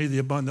 he's taught me the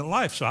abundant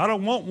life. So I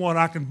don't want one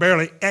I can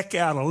barely eke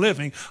out a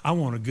living. I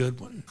want a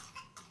good one.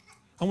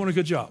 I want a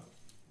good job.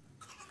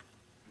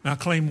 And I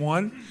claim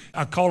one.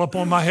 I call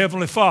upon my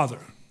Heavenly Father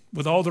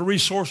with all the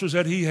resources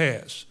that he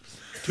has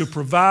to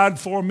provide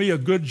for me a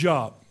good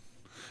job.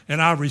 And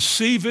I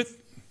receive it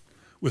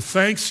with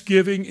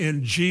thanksgiving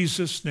in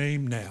Jesus'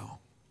 name now.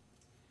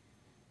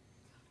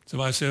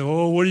 Somebody said,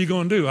 oh, what are you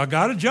going to do? I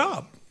got a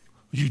job.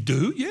 You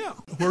do? Yeah.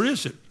 Where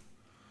is it?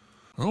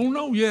 I don't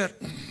know yet.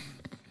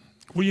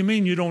 What do you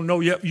mean you don't know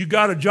yet? You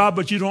got a job,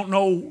 but you don't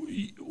know.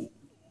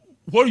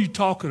 What are you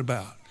talking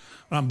about?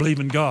 I'm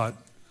believing God.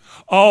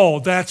 Oh,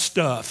 that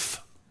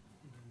stuff.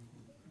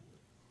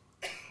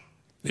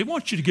 They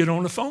want you to get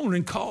on the phone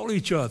and call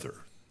each other.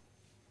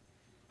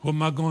 What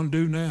am I going to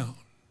do now?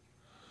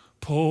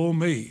 Poor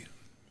me.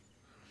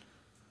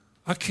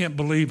 I can't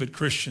believe it,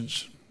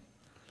 Christians.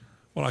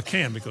 Well, I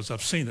can because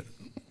I've seen it.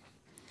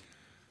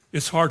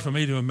 It's hard for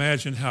me to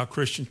imagine how a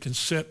Christian can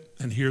sit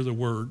and hear the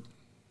word.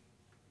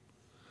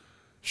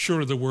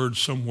 Surely the word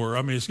somewhere.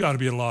 I mean, it's got to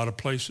be a lot of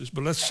places.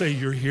 But let's say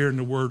you're hearing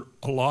the word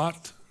a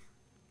lot.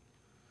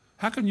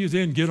 How can you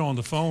then get on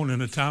the phone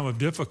in a time of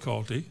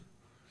difficulty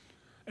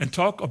and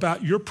talk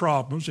about your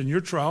problems and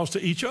your trials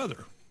to each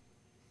other?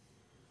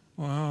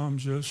 Well, I'm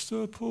just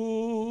a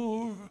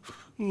poor,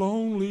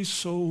 lonely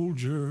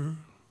soldier.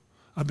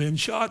 I've been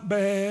shot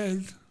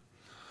bad.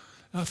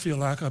 I feel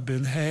like I've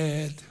been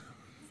had.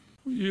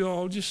 You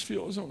all just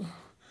feel,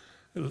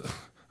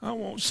 I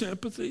want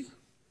sympathy.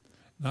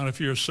 Not if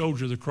you're a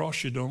soldier of the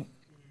cross, you don't.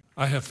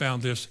 I have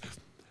found this.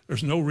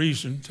 There's no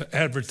reason to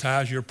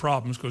advertise your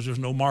problems because there's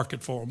no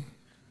market for them.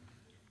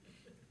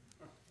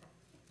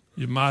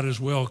 You might as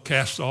well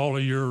cast all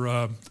of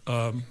your,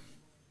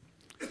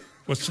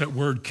 what's that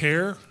word,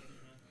 care?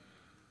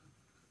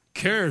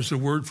 Care is the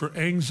word for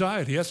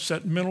anxiety. That's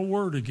that mental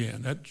word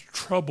again, that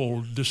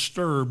troubled,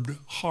 disturbed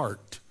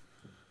heart.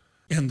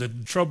 In the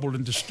troubled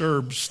and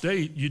disturbed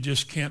state, you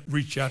just can't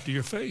reach out to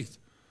your faith.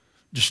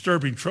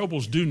 Disturbing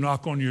troubles do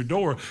knock on your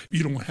door.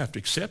 You don't have to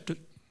accept it.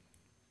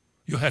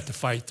 You'll have to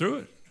fight through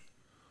it.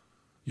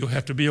 You'll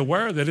have to be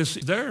aware that it's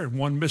there.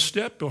 One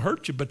misstep will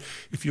hurt you. But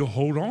if you'll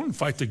hold on and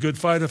fight the good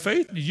fight of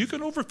faith, you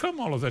can overcome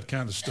all of that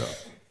kind of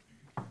stuff.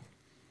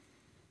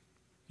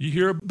 You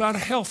hear about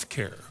health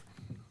care.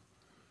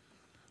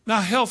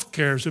 Now, health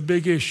care is a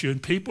big issue,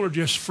 and people are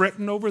just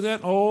fretting over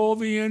that. All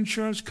the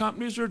insurance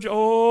companies are,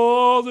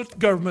 all the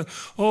government,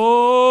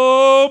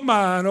 oh,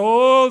 mine,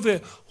 oh,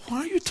 that. Why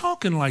are you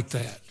talking like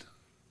that?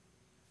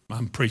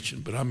 I'm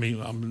preaching, but I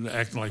mean, I'm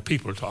acting like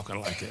people are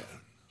talking like that.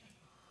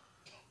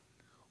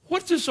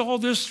 What is all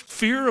this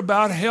fear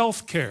about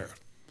health care?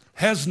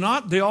 Has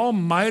not the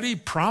Almighty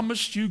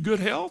promised you good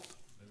health?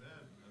 Amen.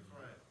 That's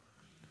right.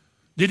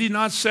 Did he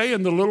not say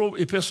in the little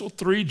epistle,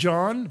 3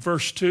 John,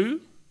 verse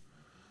 2,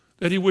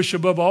 that he wished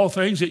above all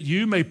things that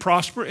you may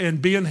prosper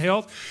and be in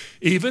health,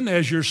 even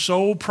as your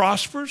soul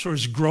prospers or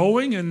is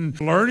growing and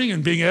learning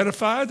and being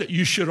edified, that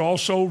you should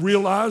also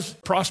realize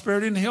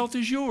prosperity and health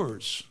is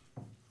yours.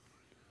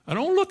 Now,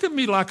 don't look at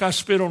me like I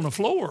spit on the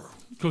floor,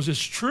 because it's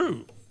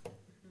true.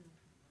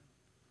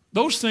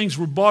 Those things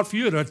were bought for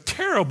you at a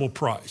terrible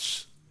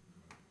price.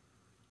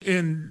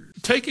 In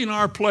taking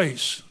our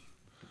place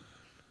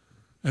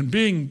and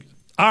being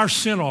our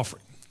sin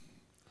offering,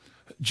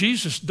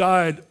 Jesus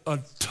died a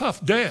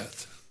tough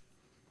death,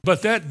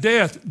 but that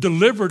death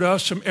delivered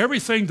us from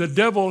everything the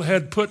devil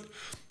had put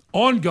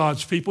on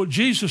God's people.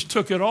 Jesus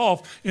took it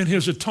off in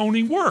his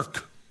atoning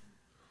work.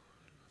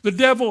 The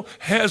devil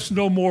has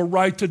no more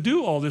right to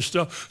do all this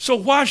stuff. So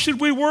why should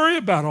we worry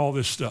about all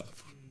this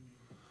stuff?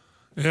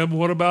 And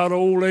what about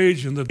old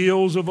age and the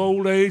ills of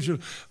old age?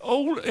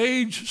 Old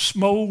age,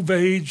 smove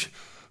age,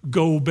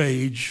 go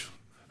age,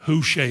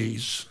 who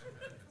shays?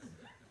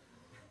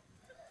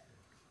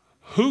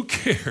 Who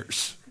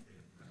cares?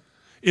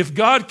 If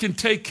God can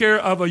take care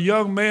of a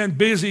young man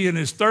busy in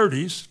his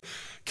 30s,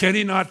 can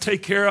he not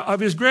take care of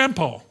his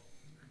grandpa?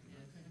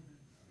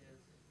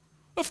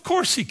 Of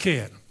course he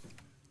can.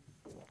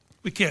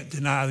 We can't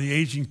deny the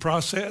aging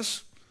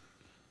process.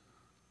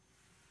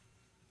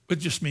 It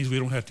just means we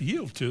don't have to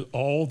yield to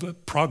all the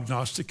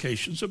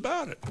prognostications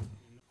about it.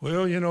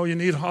 Well, you know, you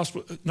need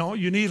hospital. No,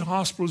 you need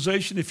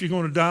hospitalization if you're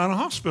going to die in a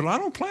hospital. I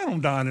don't plan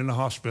on dying in a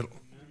hospital.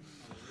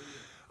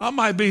 I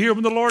might be here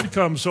when the Lord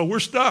comes, so we're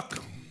stuck.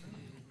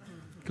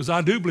 Because I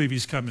do believe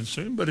he's coming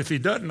soon, but if he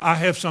doesn't, I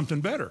have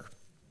something better.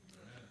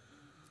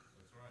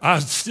 I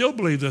still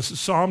believe this.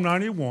 Psalm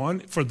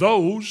 91, for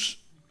those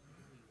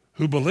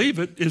who believe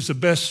it, is the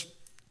best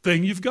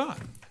thing you've got.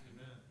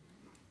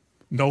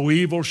 No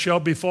evil shall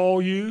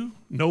befall you,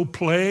 no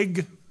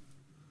plague.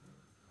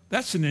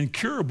 That's an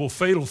incurable,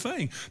 fatal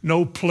thing.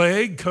 No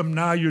plague come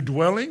nigh your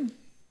dwelling.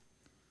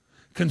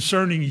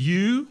 Concerning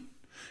you,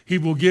 he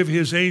will give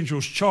his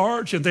angels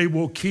charge, and they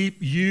will keep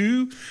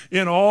you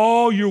in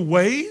all your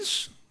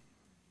ways.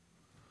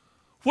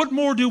 What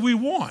more do we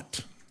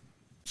want?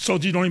 So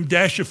you don't even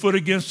dash your foot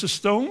against a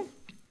stone?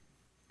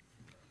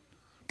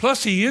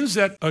 Plus, he ends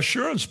that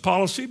assurance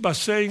policy by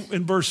saying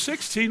in verse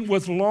 16,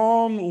 with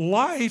long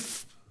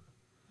life,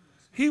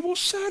 he will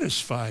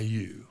satisfy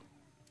you.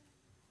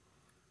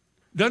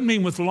 Doesn't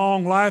mean with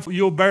long life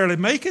you'll barely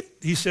make it.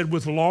 He said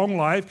with long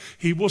life,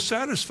 he will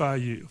satisfy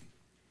you.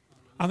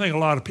 I think a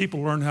lot of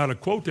people learned how to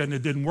quote that and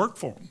it didn't work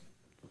for them.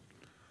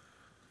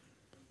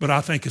 But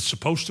I think it's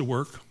supposed to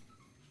work.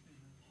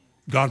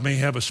 God may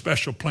have a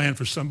special plan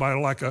for somebody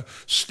like a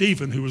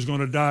Stephen who was going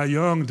to die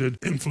young to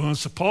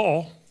influence a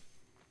Paul.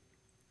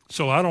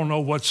 So I don't know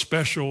what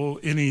special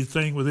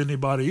anything with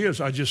anybody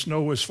is. I just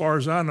know, as far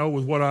as I know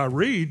with what I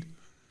read,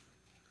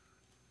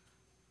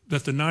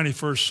 that the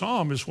 91st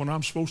Psalm is what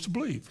I'm supposed to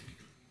believe.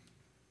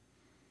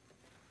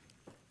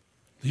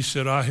 He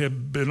said, I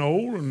have been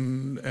old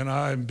and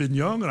I've been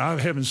young, and I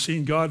haven't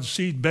seen God's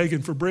seed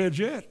begging for bread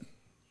yet.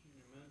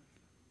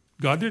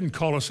 God didn't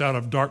call us out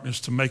of darkness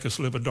to make us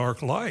live a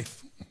dark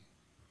life.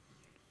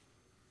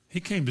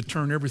 He came to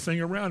turn everything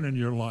around in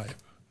your life,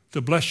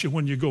 to bless you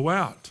when you go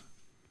out,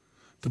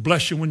 to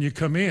bless you when you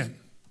come in,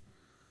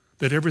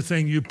 that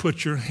everything you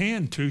put your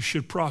hand to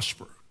should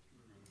prosper.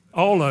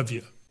 All of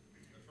you.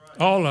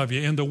 All of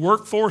you in the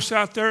workforce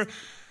out there,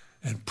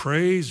 and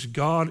praise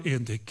God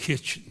in the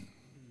kitchen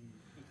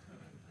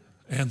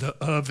and the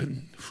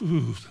oven.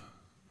 Ooh,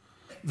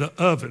 the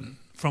oven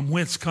from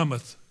whence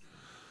cometh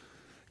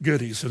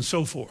goodies and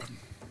so forth.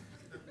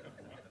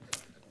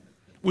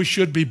 We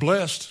should be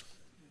blessed.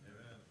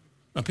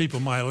 Now, people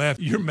might laugh,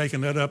 you're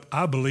making that up.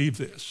 I believe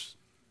this.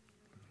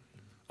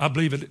 I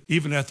believe it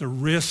even at the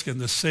risk and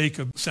the sake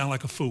of sound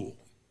like a fool.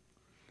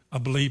 I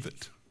believe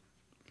it.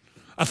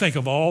 I think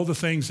of all the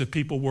things that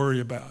people worry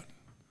about.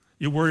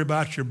 You worry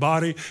about your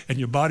body, and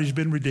your body's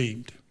been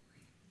redeemed.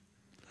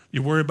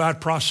 You worry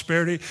about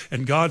prosperity,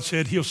 and God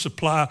said he'll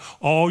supply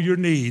all your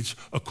needs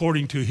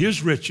according to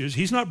his riches.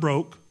 He's not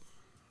broke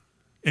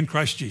in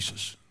Christ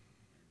Jesus.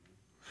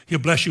 He'll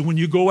bless you when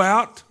you go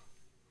out.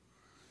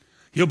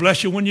 He'll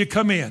bless you when you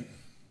come in.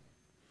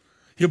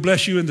 He'll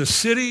bless you in the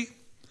city.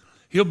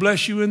 He'll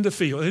bless you in the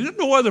field. There's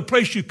no other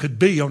place you could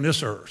be on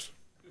this earth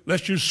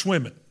unless you're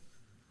swimming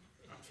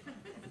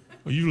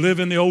or you live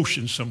in the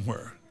ocean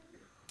somewhere.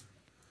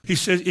 He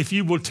says, if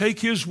you will take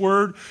his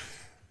word,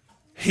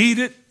 heed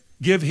it,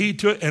 give heed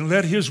to it, and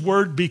let his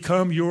word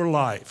become your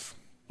life,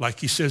 like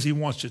he says he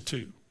wants it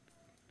to.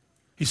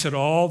 He said,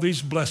 all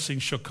these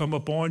blessings shall come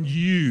upon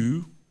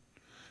you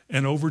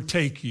and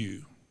overtake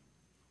you.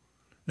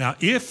 Now,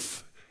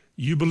 if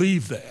you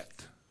believe that,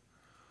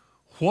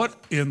 what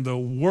in the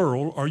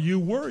world are you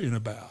worrying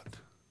about?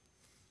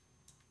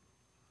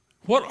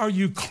 What are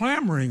you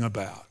clamoring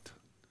about?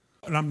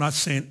 And I'm not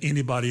saying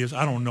anybody is.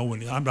 I don't know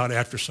any. I'm not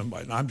after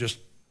somebody. I'm just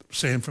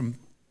saying from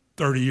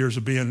 30 years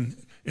of being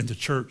in the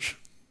church.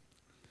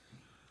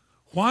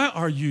 Why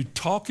are you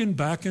talking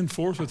back and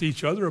forth with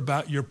each other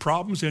about your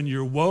problems and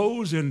your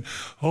woes and,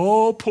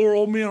 oh, poor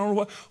old me?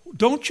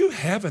 Don't you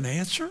have an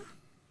answer?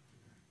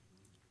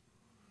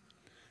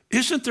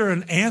 Isn't there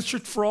an answer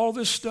for all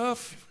this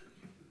stuff?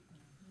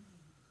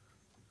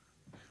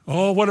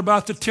 Oh, what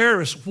about the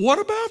terrorists? What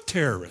about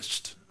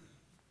terrorists?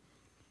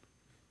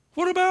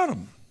 What about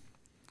them?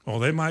 Oh,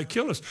 they might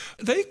kill us.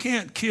 They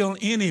can't kill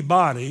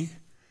anybody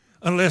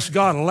unless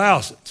God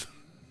allows it.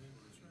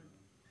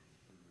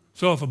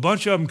 So if a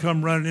bunch of them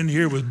come running in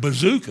here with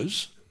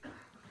bazookas,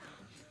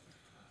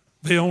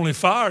 they only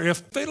fire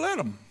if they let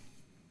them.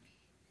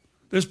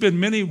 There's been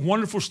many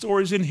wonderful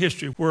stories in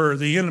history where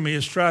the enemy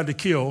has tried to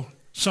kill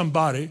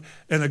somebody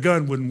and a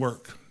gun wouldn't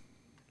work.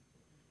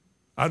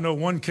 I know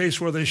one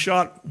case where they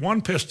shot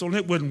one pistol and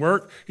it wouldn't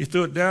work. He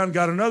threw it down,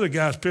 got another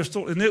guy's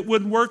pistol, and it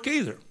wouldn't work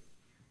either.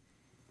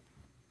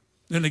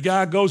 Then the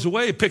guy goes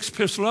away, picks the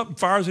pistol up and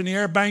fires in the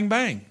air, bang,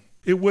 bang.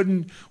 It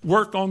wouldn't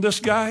work on this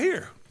guy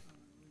here.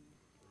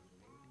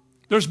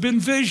 There's been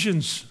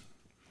visions.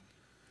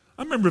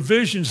 I remember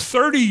visions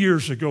 30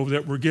 years ago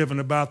that were given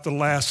about the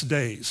last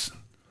days,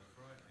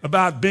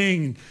 about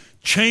being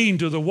chained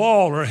to the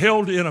wall or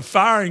held in a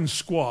firing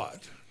squad.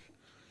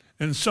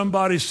 And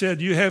somebody said,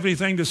 you have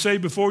anything to say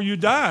before you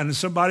die? And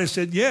somebody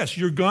said, yes,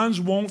 your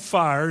guns won't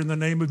fire in the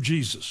name of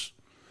Jesus.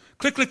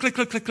 Click, click, click,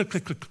 click, click, click,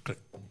 click, click, click.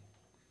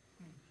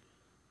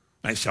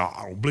 They said, oh,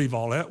 I don't believe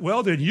all that.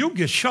 Well, then you'll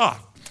get shot.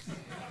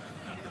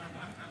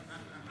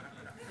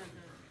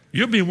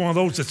 You'll be one of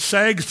those that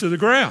sags to the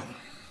ground.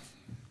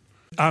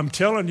 I'm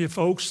telling you,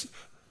 folks,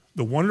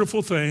 the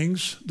wonderful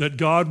things that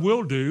God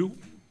will do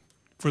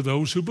for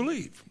those who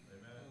believe.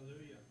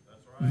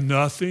 Right.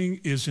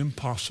 Nothing is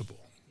impossible.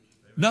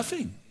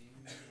 Nothing.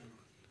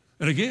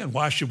 And again,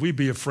 why should we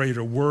be afraid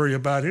or worry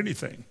about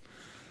anything?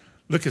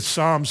 Look at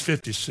Psalms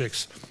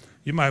 56.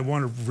 You might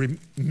want to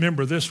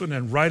remember this one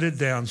and write it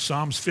down.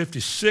 Psalms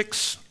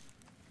 56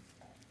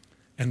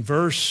 and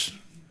verse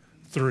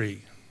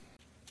 3.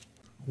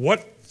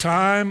 What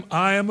time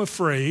I am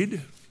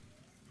afraid,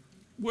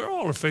 we're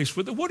all faced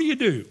with it. What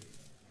do?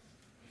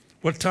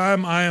 What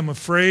time I am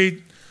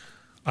afraid,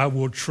 I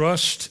will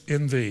trust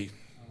in thee.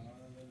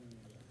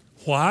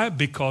 Why?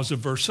 Because of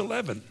verse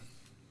 11.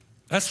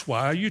 That's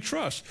why you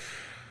trust.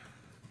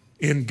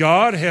 In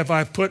God have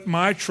I put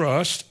my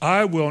trust.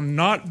 I will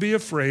not be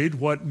afraid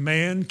what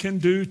man can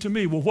do to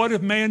me. Well, what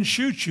if man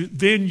shoots you?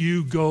 Then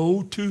you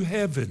go to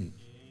heaven.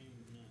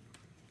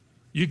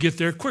 You get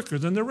there quicker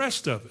than the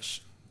rest of us.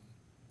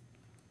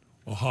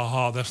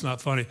 Well, that's not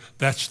funny.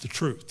 That's the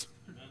truth.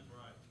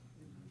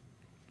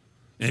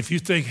 And if you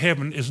think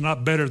heaven is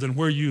not better than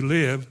where you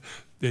live,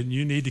 then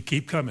you need to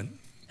keep coming.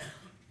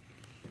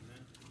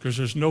 Because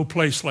there's no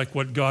place like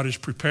what God is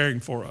preparing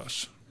for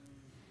us.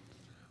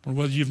 Or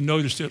whether you've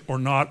noticed it or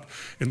not,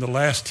 in the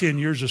last 10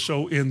 years or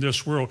so in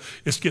this world,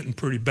 it's getting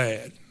pretty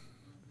bad.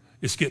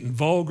 It's getting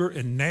vulgar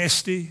and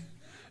nasty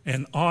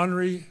and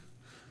ornery.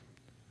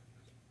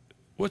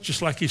 Well,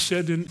 just like he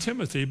said in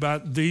Timothy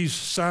about these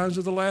signs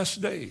of the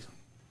last day.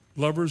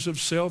 Lovers of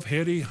self,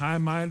 heady,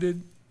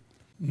 high-minded,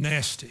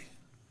 nasty.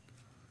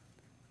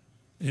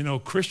 You know,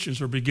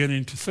 Christians are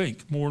beginning to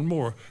think more and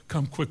more,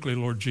 come quickly,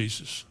 Lord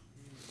Jesus.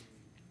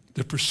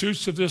 The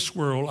pursuits of this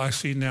world, I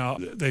see now,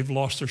 they've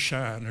lost their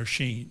shine, their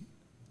sheen.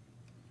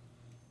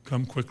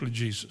 Come quickly,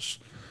 Jesus.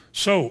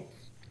 So,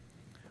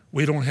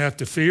 we don't have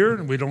to fear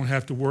and we don't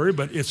have to worry,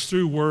 but it's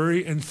through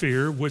worry and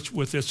fear, which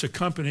with its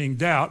accompanying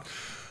doubt,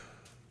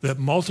 that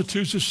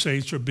multitudes of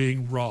saints are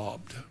being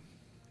robbed.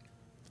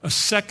 A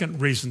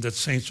second reason that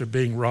saints are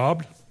being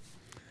robbed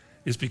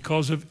is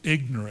because of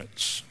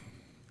ignorance.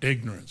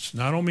 Ignorance.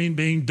 Now, I don't mean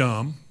being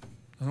dumb.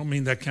 I don't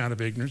mean that kind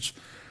of ignorance.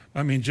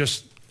 I mean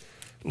just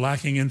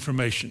lacking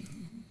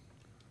information.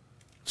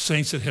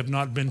 Saints that have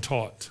not been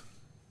taught.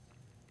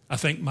 I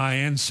think my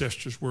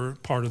ancestors were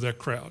part of that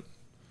crowd.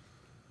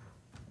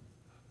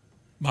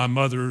 My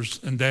mother's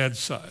and dad's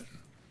side.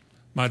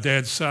 My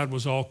dad's side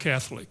was all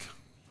Catholic.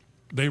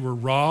 They were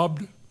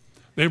robbed.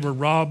 They were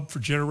robbed for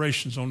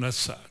generations on that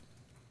side.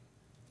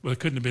 Well, there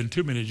couldn't have been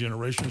too many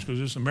generations because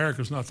this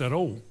America's not that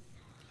old.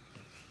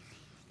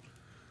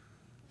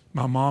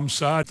 My mom's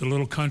side, the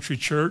little country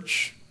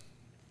church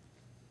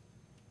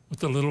with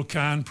the little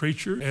kind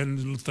preacher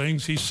and the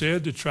things he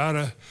said to try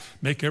to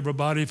make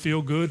everybody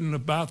feel good and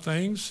about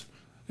things,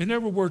 they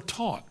never were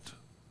taught.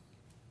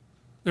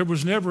 There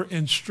was never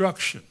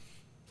instruction.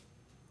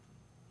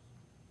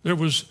 There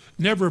was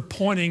never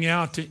pointing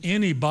out to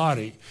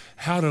anybody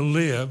how to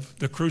live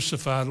the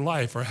crucified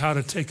life or how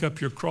to take up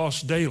your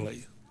cross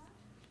daily.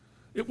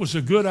 It was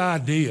a good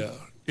idea.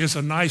 It's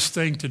a nice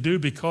thing to do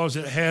because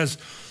it has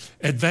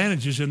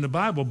advantages in the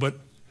Bible, but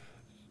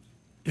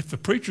if the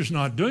preacher's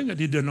not doing it,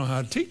 he didn't know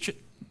how to teach it.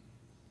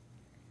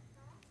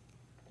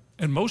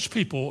 And most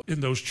people in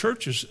those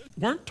churches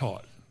weren't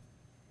taught.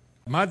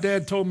 My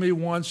dad told me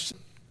once,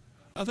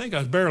 I think I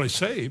was barely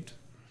saved,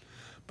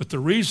 but the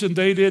reason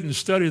they didn't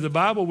study the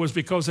Bible was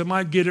because they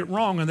might get it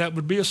wrong, and that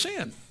would be a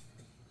sin.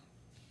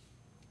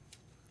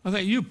 I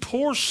think, you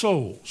poor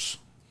souls,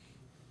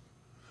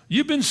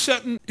 you've been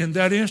sitting in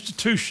that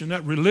institution,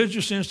 that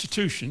religious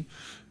institution.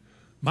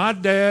 My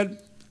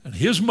dad and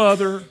his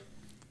mother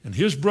and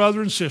his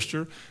brother and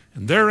sister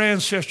and their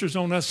ancestors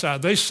on that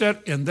side, they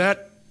sat in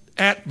that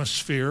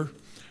atmosphere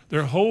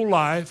their whole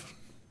life,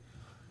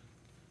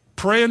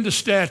 praying to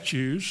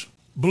statues,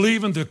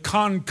 believing the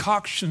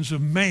concoctions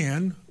of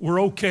man were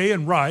okay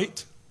and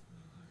right,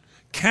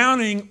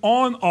 counting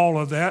on all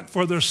of that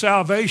for their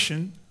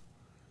salvation,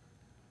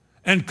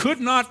 and could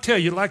not tell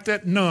you, like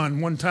that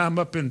nun one time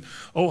up in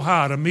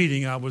Ohio at a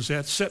meeting I was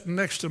at, sitting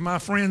next to my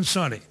friend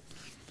Sonny.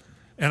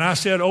 And I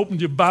said, open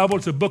your Bible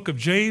to the book of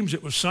James.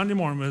 It was Sunday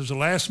morning. It was the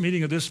last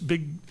meeting of this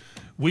big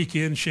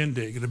weekend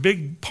shindig at a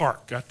big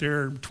park out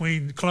there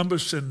between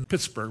Columbus and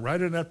Pittsburgh, right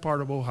in that part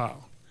of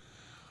Ohio.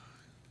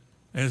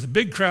 And there's a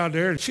big crowd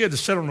there, and she had to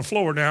sit on the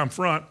floor down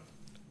front,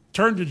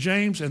 turned to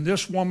James, and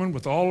this woman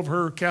with all of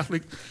her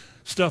Catholic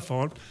stuff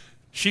on,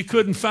 she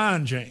couldn't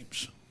find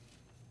James.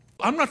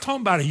 I'm not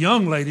talking about a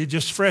young lady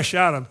just fresh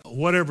out of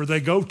whatever they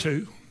go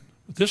to.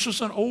 This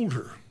was an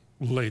older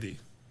lady,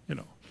 you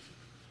know.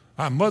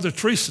 I'm Mother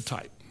Teresa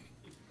type.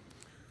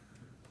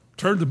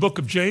 Turned to the book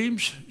of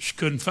James. She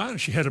couldn't find it.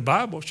 She had a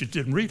Bible. She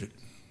didn't read it.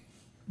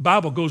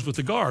 Bible goes with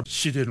the garb.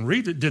 She didn't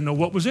read it, didn't know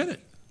what was in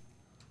it.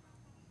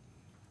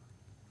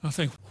 I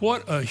think,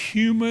 what a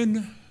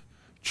human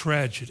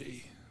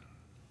tragedy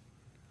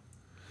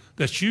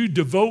that you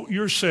devote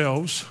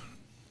yourselves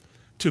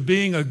to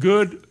being a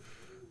good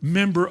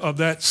member of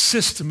that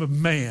system of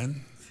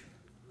man,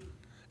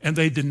 and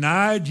they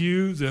denied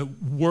you the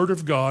Word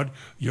of God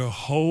your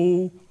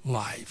whole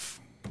life.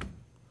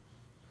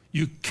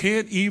 You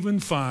can't even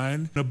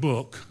find a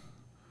book,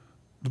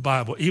 the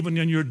Bible, even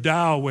in your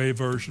Dowaway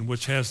version,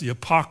 which has the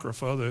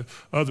Apocrypha, the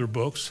other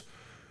books,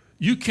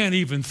 you can't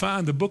even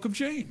find the book of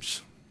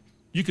James.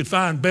 You could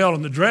find Bel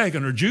and the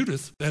Dragon or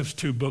Judith. There's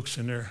 2 books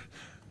in there.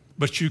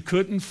 But you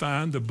couldn't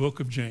find the book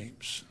of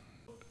James.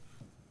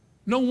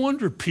 No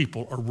wonder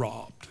people are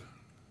robbed.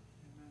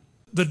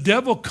 The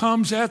devil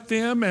comes at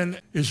them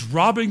and is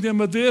robbing them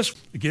of this,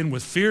 again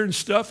with fear and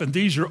stuff, and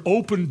these are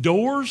open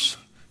doors.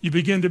 You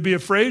begin to be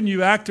afraid and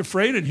you act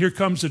afraid, and here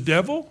comes the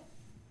devil.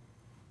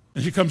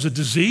 And here comes a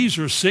disease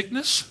or a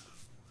sickness.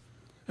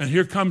 And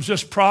here comes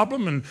this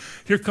problem, and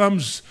here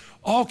comes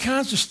all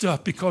kinds of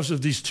stuff because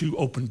of these 2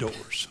 open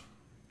doors.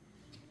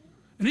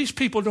 And these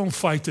people don't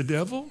fight the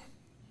devil.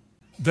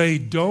 They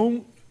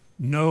don't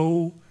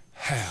know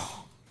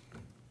how.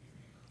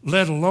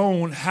 Let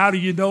alone, how do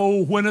you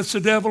know when it's the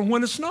devil and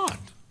when it's not?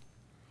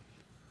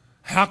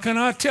 How can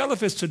I tell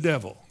if it's the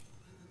devil?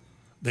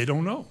 They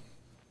don't know.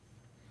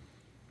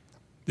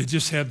 They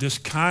just have this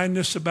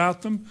kindness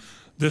about them,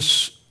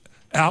 this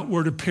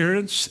outward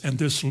appearance and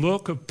this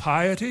look of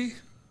piety.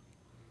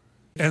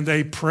 And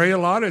they pray a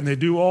lot and they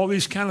do all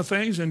these kind of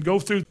things and go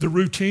through the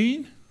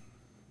routine.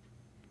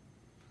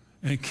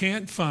 and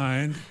can't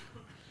find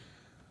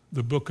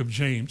the book of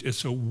James.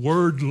 It's a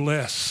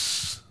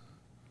wordless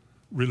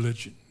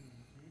religion.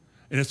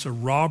 And it's a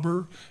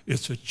robber,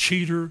 it's a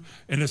cheater,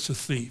 and it's a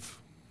thief.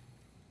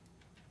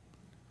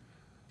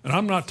 And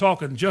I'm not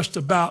talking just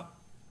about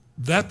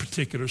that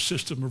particular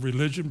system of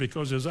religion,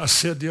 because as I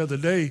said the other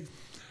day,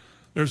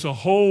 there's a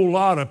whole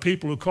lot of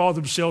people who call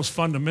themselves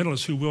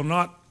fundamentalists who will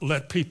not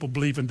let people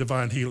believe in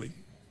divine healing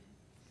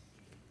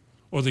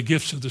or the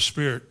gifts of the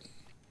Spirit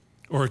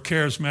or a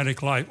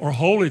charismatic life or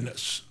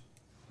holiness.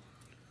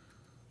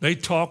 They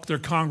talk their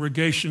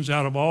congregations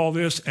out of all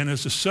this, and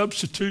as a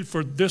substitute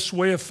for this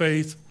way of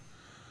faith,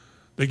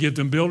 they give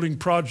them building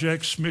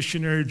projects,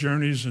 missionary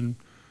journeys, and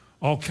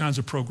all kinds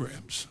of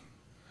programs.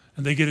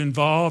 And they get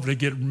involved, they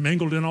get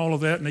mingled in all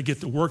of that, and they get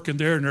to work in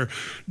there, and they're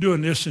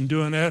doing this and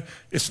doing that.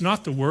 It's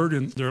not the word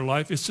in their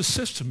life, it's the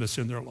system that's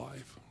in their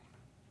life.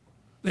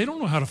 They don't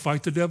know how to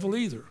fight the devil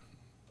either.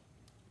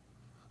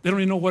 They don't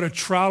even know what a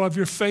trial of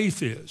your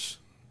faith is.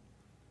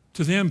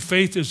 To them,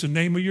 faith is the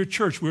name of your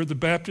church. We're the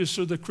Baptists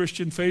or the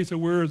Christian faith, or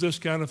we're this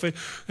kind of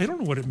faith. They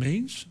don't know what it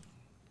means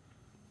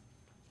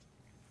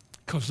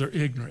because they're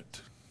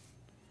ignorant.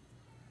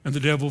 And the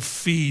devil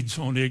feeds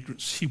on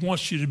ignorance. He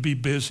wants you to be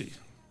busy.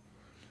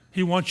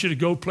 He wants you to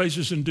go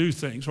places and do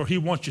things. Or he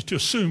wants you to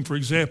assume, for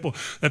example,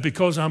 that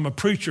because I'm a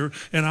preacher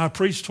and I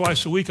preach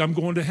twice a week, I'm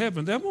going to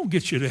heaven. That won't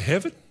get you to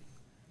heaven.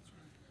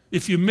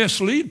 If you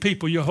mislead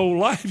people your whole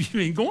life, you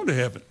ain't going to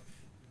heaven.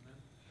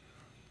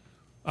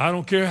 I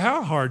don't care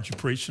how hard you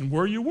preach and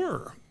where you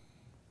were.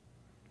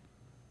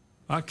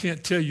 I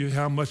can't tell you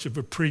how much of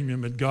a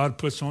premium that God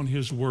puts on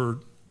his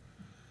word.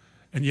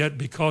 And yet,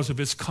 because of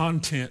its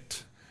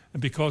content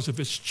and because of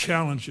its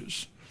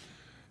challenges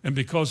and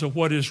because of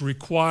what is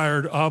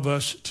required of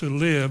us to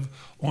live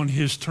on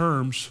his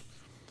terms,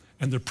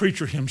 and the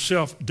preacher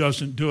himself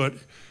doesn't do it,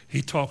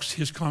 he talks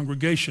his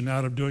congregation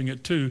out of doing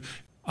it too.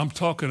 I'm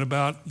talking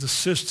about the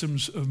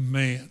systems of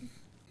man.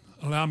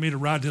 Allow me to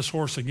ride this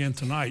horse again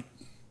tonight,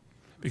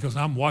 because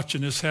I'm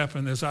watching this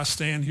happen as I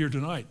stand here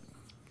tonight.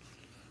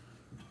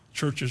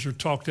 Churches are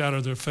talked out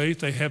of their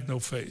faith. They have no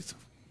faith.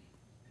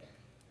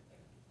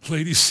 A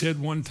lady said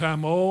one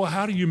time, "Oh,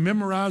 how do you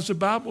memorize the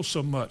Bible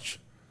so much?"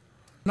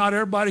 Not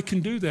everybody can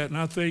do that. And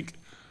I think,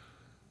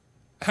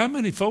 how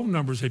many phone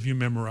numbers have you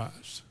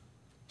memorized?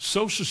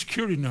 Social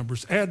security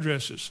numbers,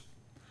 addresses,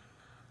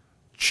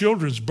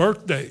 children's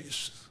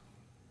birthdays.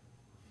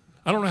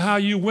 I don't know how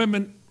you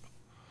women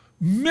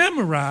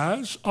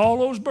memorize all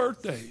those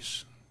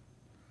birthdays.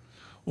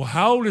 Well,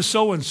 how old is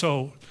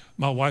so-and-so?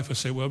 My wife would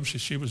say, well,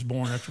 she was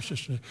born after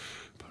sister.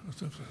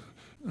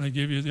 And they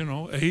give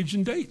you, age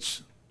and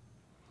dates.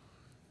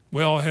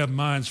 We all have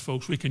minds,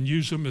 folks. We can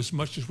use them as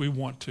much as we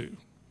want to.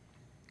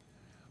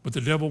 But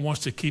the devil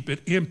wants to keep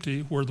it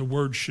empty where the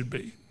word should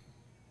be.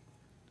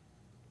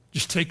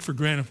 Just take for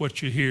granted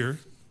what you hear.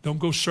 Don't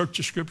go search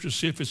the scriptures,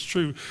 see if it's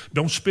true.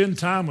 Don't spend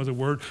time with the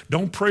word.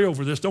 Don't pray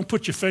over this. Don't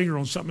put your finger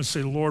on something and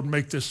say, Lord,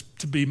 make this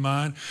to be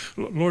mine.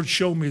 Lord,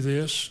 show me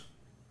this.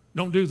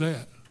 Don't do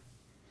that.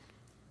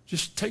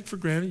 Just take for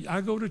granted.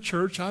 I go to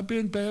church. I've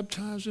been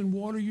baptized in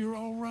water. You're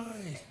all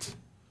right.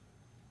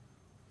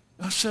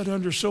 I sat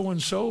under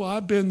so-and-so.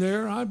 I've been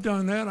there. I've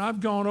done that.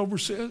 I've gone over.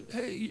 Said,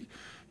 hey,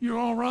 you're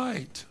all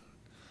right.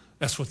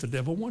 That's what the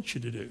devil wants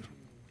you to do.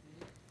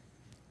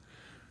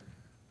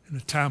 And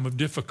a time of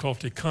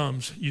difficulty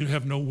comes, you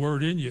have no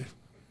word in you.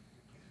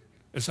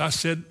 As I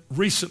said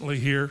recently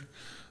here,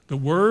 the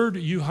word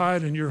you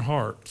hide in your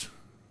heart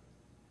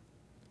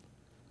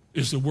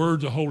is the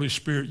word the Holy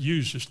Spirit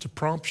uses to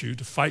prompt you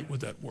to fight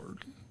with that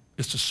word.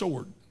 It's a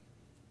sword.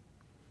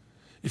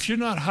 If you're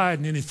not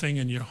hiding anything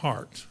in your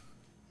heart,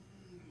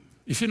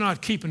 if you're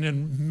not keeping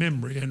in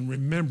memory and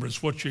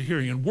remembrance what you're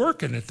hearing and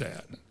working at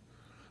that,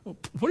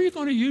 what are you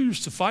going to use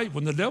to fight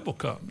when the devil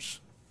comes?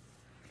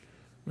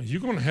 Well,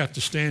 you're going to have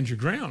to stand your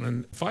ground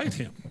and fight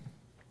him.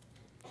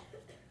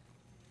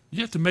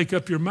 You have to make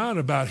up your mind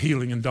about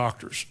healing and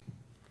doctors.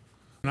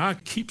 And I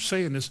keep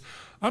saying this,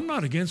 I'm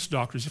not against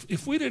doctors.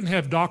 If we didn't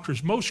have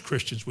doctors, most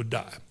Christians would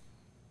die.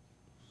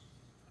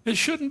 It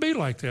shouldn't be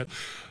like that.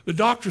 The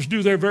doctors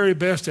do their very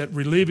best at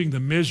relieving the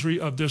misery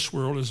of this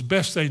world as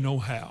best they know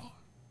how.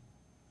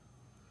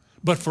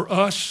 But for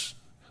us,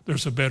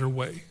 there's a better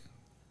way.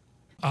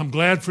 I'm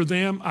glad for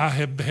them. I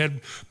have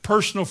had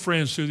personal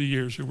friends through the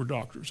years who were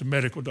doctors and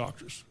medical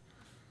doctors.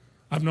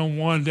 I've known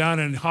one down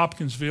in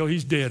Hopkinsville.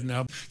 He's dead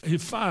now.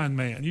 He's a fine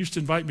man. He used to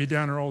invite me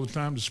down there all the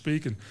time to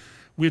speak, and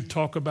we'd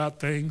talk about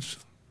things.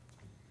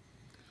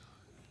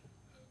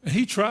 And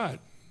he tried.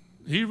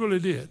 He really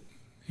did.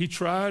 He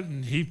tried,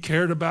 and he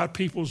cared about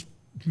people's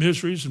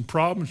miseries and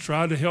problems,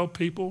 tried to help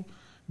people,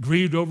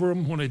 grieved over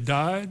them when they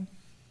died.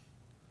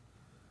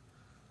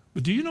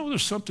 But do you know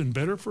there's something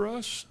better for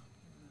us?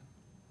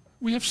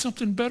 We have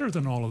something better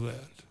than all of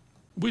that.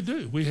 We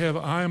do. We have,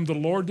 I am the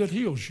Lord that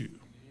heals you.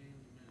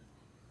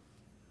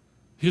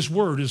 His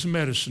word is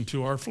medicine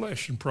to our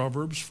flesh in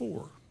Proverbs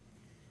 4.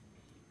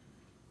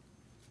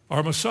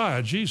 Our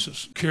Messiah,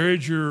 Jesus,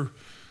 carried your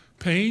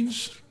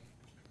pains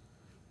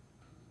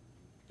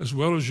As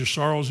well as your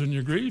sorrows and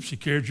your griefs, he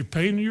carried your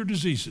pain and your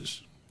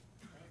diseases.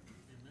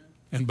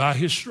 And by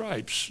his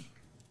stripes,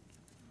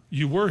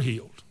 you were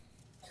healed.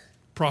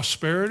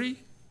 Prosperity.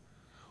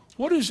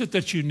 What is it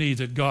that you need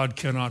that God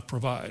cannot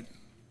provide?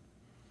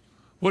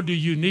 What do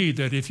you need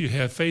that if you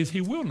have faith,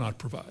 he will not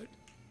provide?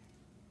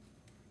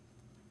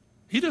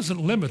 He doesn't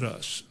limit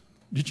us.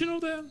 Did you know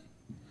that?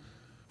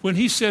 When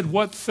he said,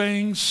 what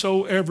things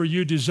soever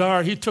you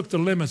desire, he took the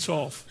limits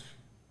off.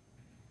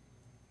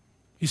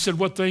 He said,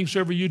 what things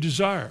soever you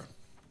desire.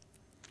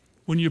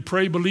 When you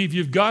pray, believe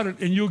you've got it,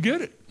 and you'll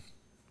get it.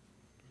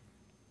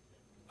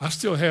 I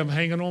still have them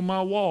hanging on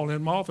my wall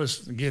in my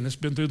office. Again, it's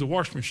been through the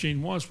washing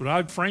machine once, but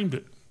I framed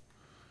it.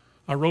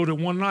 I wrote it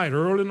one night,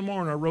 early in the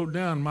morning, I wrote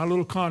down my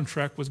little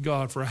contract with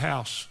God for a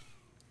house.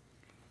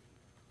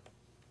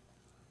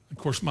 Of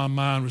course, my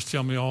mind was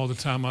telling me all the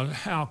time,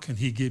 how can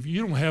he give you?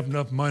 You don't have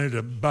enough money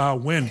to buy a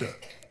window.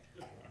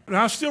 And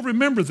I still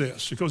remember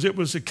this because it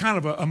was a kind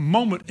of a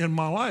moment in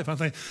my life. I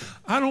think,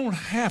 I don't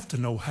have to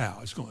know how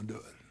he's going to do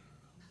it.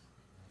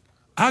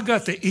 I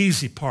got the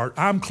easy part.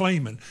 I'm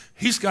claiming.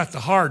 He's got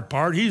the hard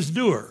part. He's the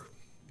doer.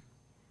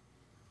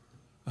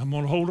 I'm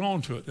going to hold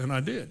on to it. And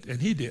I did.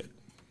 And he did.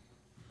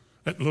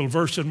 That little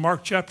verse in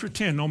Mark chapter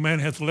 10, no man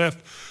hath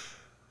left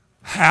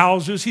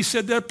houses. He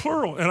said that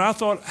plural. And I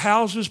thought,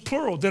 houses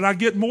plural. Did I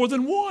get more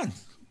than one?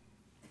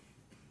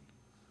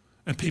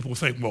 And people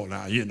think, well,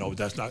 now, you know,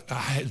 that's not.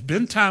 It's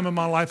been time in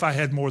my life I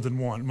had more than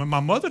one. When my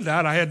mother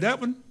died, I had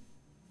that one.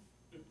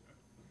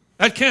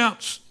 That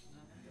counts.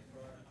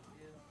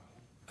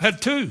 I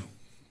had two.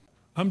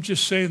 I'm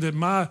just saying that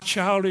my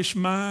childish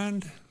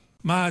mind,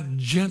 my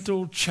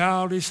gentle,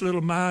 childish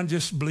little mind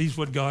just believes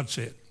what God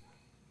said.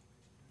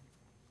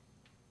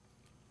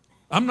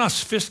 I'm not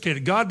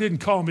sophisticated. God didn't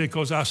call me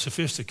because I was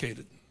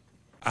sophisticated.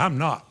 I'm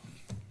not.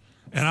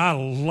 And I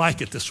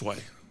like it this way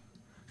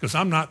because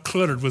I'm not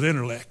cluttered with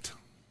intellect.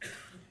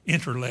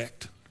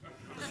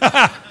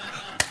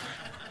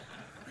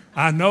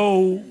 I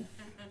know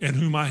in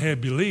whom I have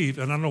believed,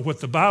 and I know what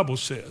the Bible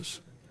says.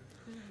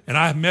 And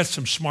I've met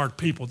some smart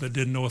people that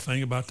didn't know a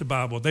thing about the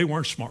Bible. They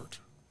weren't smart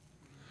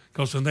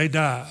because when they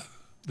die,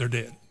 they're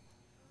dead.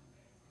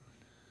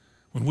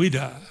 When we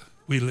die,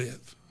 we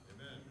live.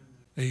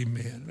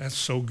 Amen. That's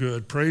so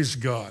good. Praise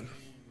God.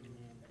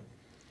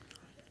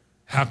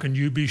 How can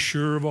you be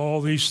sure of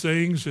all these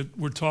things that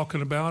we're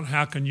talking about?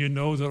 How can you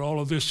know that all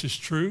of this is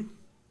true?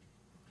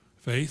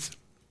 Faith.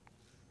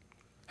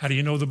 How do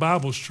you know the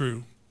Bible's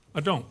true? I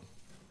don't.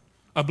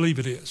 I believe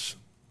it is.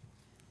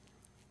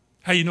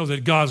 How do you know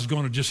that God's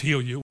going to just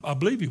heal you? I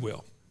believe he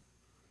will.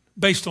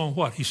 Based on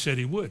what? He said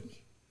he would.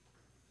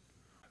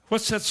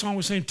 What's that song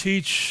we're saying?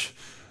 Teach.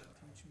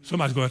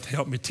 Somebody's going to have to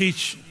help me.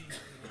 Teach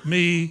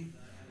me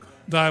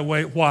thy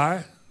way.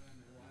 Why?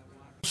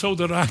 So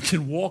that I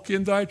can walk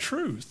in thy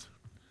truth.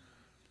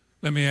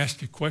 Let me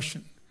ask you a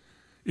question.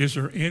 Is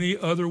there any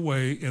other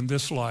way in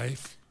this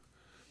life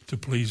to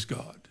please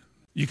God?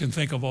 You can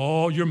think of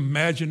all, your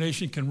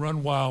imagination can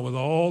run wild with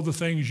all the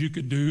things you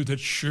could do that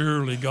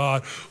surely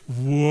God,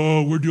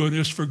 whoa, we're doing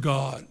this for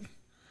God.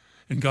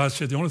 And God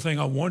said, the only thing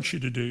I want you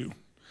to do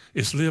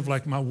is live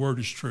like my word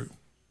is true.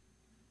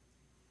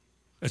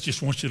 I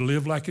just want you to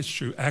live like it's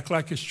true, act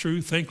like it's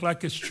true, think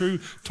like it's true,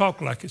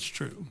 talk like it's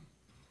true.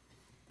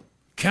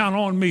 Count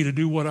on me to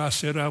do what I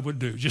said I would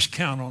do. Just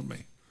count on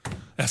me.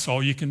 That's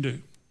all you can do.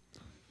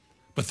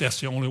 But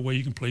that's the only way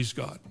you can please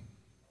God.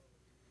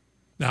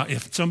 Now,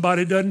 if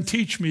somebody doesn't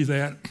teach me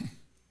that,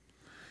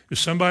 if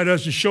somebody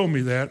doesn't show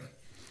me that,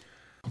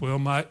 well,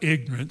 my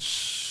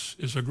ignorance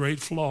is a great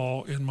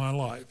flaw in my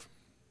life.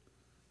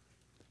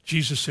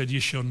 Jesus said, you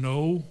shall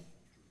know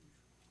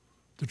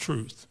the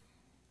truth.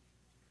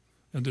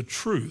 And the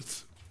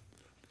truth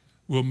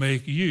will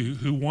make you,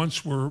 who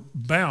once were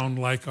bound,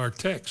 like our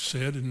text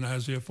said in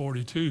Isaiah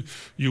 42,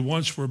 you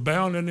once were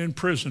bound and in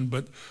prison,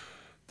 but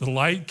the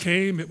light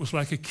came, it was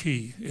like a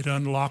key. It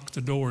unlocked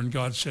the door and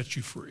God set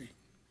you free.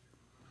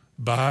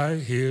 By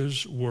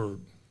his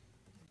word.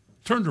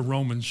 Turn to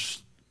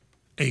Romans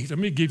 8. Let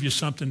me give you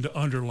something to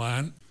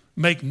underline,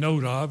 make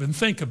note of, and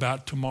think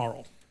about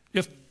tomorrow.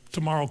 If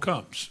tomorrow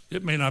comes,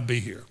 it may not be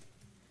here.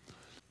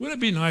 Wouldn't it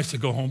be nice to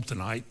go home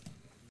tonight?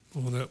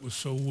 Oh, that was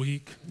so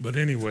weak. But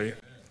anyway,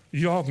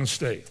 you all can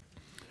stay.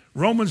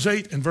 Romans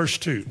 8 and verse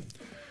 2.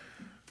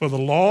 For the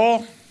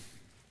law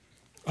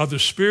of the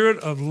Spirit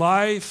of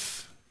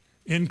life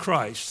in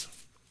Christ,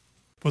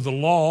 for the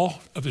law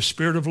of the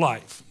Spirit of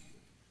life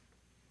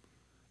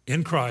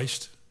in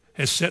Christ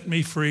has set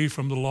me free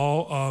from the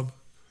law of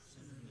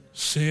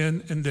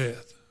sin and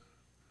death.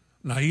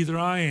 Now, either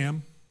I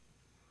am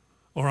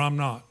or I'm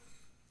not.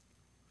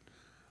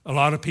 A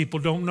lot of people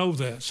don't know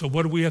that. So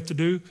what do we have to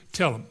do?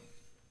 Tell them.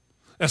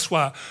 That's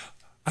why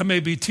I may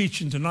be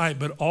teaching tonight,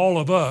 but all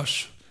of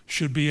us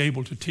should be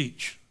able to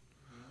teach.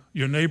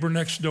 Your neighbor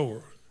next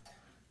door,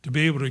 to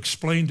be able to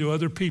explain to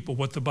other people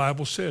what the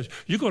Bible says.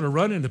 You're going to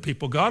run into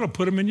people. God will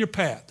put them in your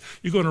path.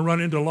 You're going to run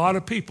into a lot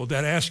of people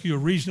that ask you a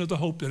reason of the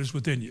hope that is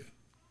within you.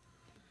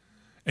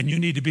 And you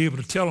need to be able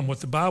to tell them what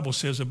the Bible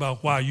says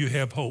about why you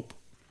have hope.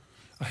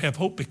 I have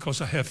hope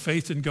because I have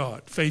faith in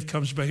God. Faith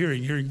comes by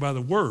hearing, hearing by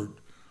the word.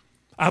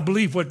 I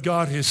believe what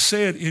God has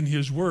said in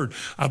his word.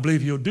 I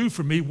believe he'll do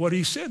for me what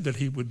he said that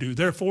he would do.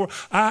 Therefore,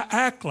 I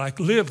act like,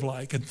 live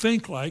like, and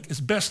think like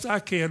as best I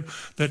can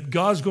that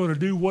God's going to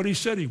do what he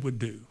said he would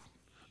do.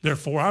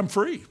 Therefore, I'm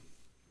free.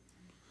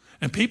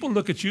 And people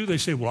look at you, they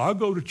say, well, I'll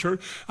go to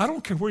church. I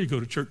don't care where you go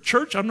to church.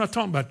 Church, I'm not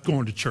talking about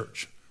going to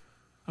church.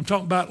 I'm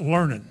talking about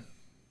learning.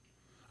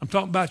 I'm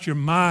talking about your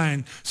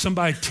mind,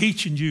 somebody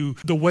teaching you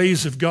the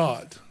ways of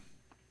God.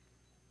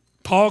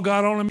 Paul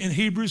got on him in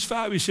Hebrews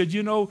 5. He said,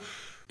 you know,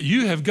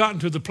 you have gotten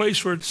to the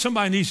place where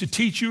somebody needs to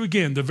teach you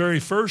again the very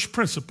first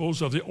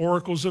principles of the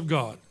oracles of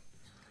God.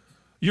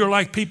 You're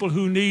like people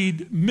who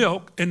need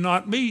milk and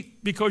not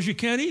meat because you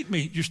can't eat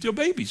meat. You're still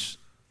babies.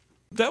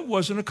 That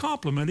wasn't a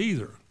compliment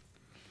either.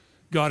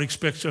 God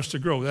expects us to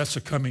grow. That's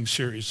a coming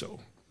series, though.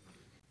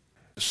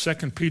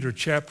 2 Peter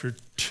chapter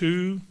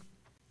 2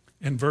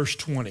 and verse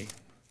 20.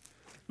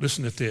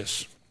 Listen to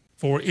this.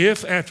 For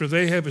if after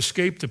they have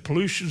escaped the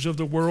pollutions of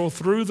the world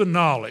through the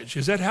knowledge,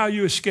 is that how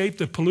you escape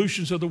the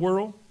pollutions of the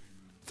world?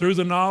 Through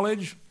the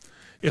knowledge?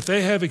 If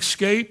they have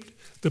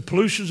escaped the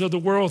pollutions of the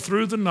world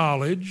through the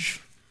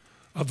knowledge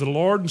of the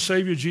Lord and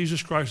Savior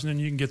Jesus Christ, and then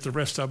you can get the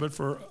rest of it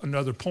for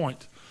another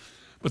point.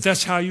 But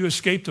that's how you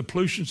escape the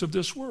pollutions of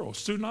this world.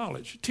 It's through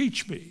knowledge.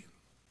 Teach me.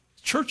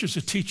 Church is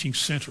a teaching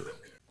center.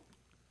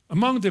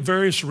 Among the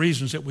various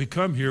reasons that we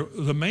come here,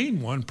 the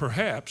main one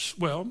perhaps,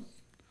 well,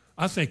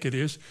 I think it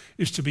is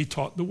to be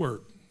taught the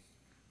word.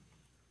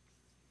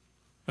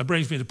 That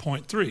brings me to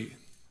point 3.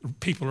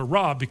 People are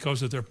robbed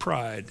because of their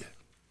pride.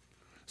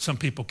 Some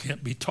people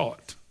can't be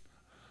taught.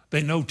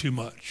 They know too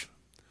much.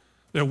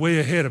 They're way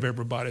ahead of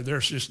everybody. They're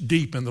just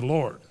deep in the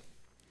Lord.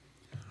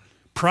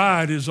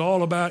 Pride is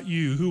all about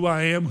you, who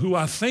I am, who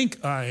I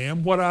think I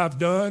am, what I've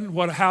done,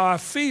 how I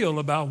feel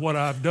about what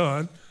I've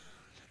done,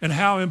 and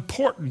how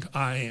important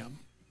I am.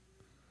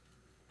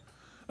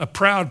 A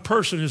proud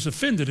person is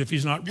offended if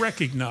he's not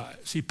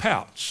recognized. He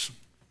pouts.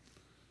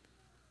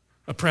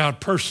 A proud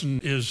person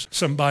is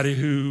somebody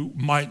who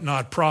might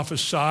not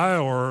prophesy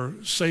or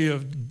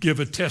give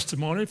a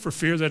testimony for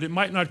fear that it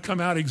might not come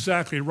out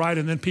exactly right,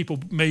 and then people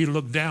may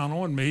look down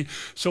on me.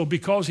 So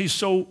because he's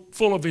so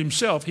full of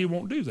himself, he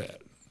won't do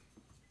that.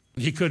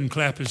 He couldn't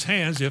clap his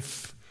hands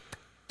if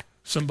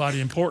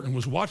somebody important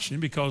was watching him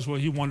because, well,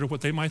 he wondered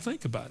what they might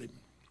think about him.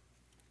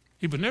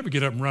 He would never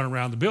get up and run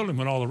around the building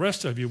when all the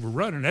rest of you were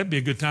running. That'd be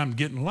a good time to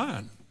get in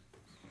line.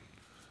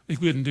 He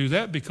wouldn't do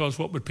that because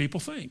what would people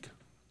think?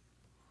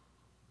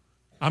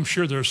 I'm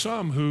sure there are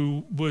some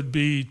who would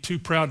be too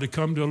proud to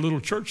come to a little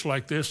church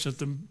like this at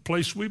the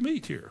place we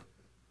meet here.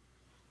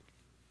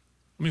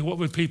 I mean, what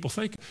would people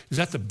think? Is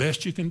that the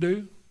best you can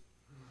do?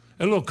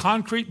 A little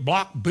concrete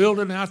block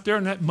building out there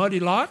in that muddy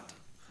lot?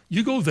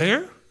 You go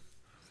there?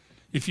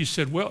 If you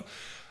said, well,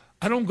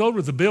 I don't go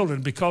to the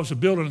building because the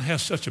building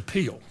has such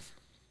appeal.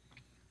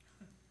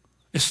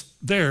 It's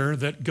there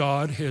that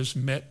God has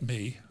met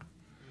me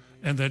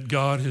and that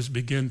God has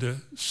begun to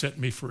set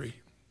me free.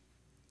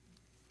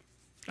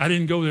 I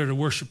didn't go there to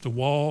worship the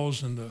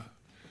walls and the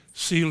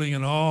ceiling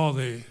and all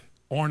the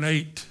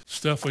ornate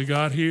stuff we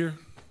got here.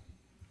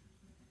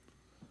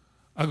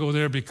 I go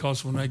there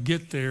because when I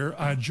get there,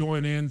 I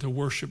join in to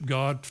worship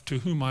God, to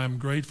whom I am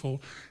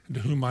grateful and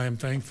to whom I am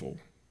thankful.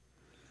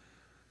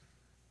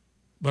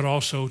 But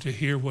also to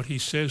hear what he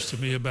says to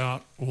me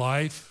about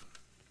life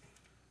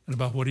and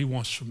about what he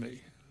wants from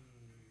me.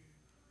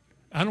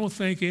 I don't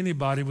think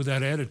anybody with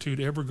that attitude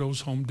ever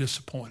goes home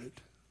disappointed.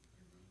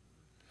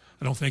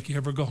 I don't think you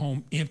ever go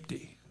home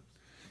empty.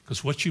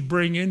 Because what you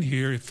bring in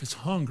here, if it's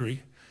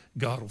hungry,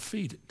 God will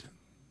feed it.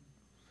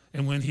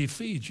 And when he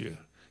feeds you,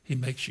 he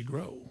makes you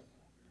grow.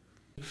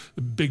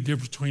 The big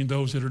difference between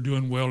those that are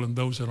doing well and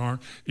those that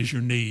aren't is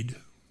your need.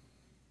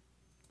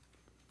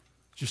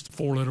 Just a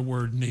 4-letter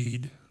word,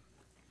 need.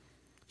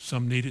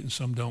 Some need it and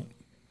some don't.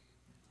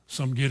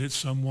 Some get it,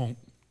 some won't.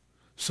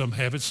 Some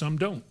have it, some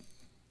don't.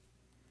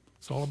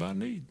 It's all about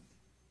need.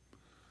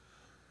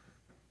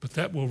 But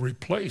that will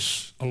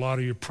replace a lot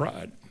of your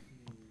pride.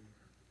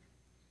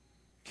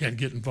 Can't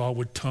get involved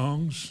with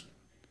tongues,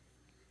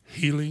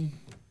 healing,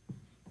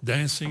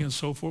 dancing, and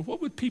so forth.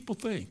 What would people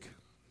think?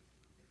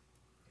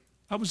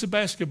 I was a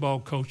basketball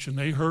coach, and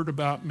they heard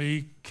about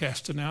me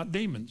casting out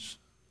demons.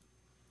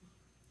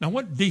 Now,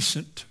 what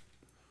decent,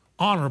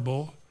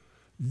 honorable,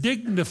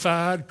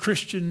 dignified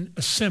Christian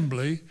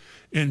assembly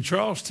in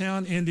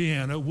Charlestown,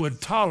 Indiana,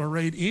 would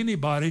tolerate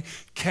anybody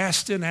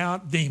casting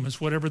out demons,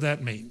 whatever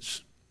that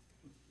means?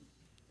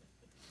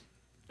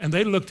 And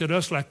they looked at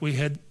us like we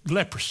had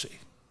leprosy.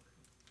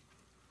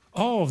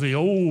 All the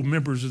old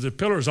members of the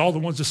pillars, all the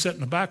ones that sat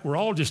in the back, were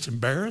all just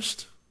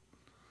embarrassed.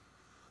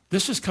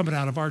 This is coming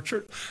out of our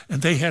church.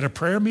 And they had a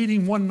prayer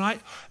meeting one night.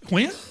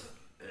 When?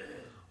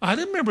 I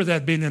didn't remember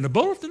that being in the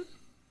bulletin.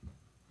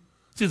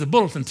 See, the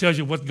bulletin tells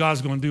you what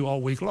God's going to do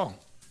all week long.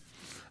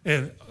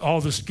 And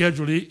all the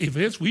scheduled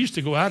events, we used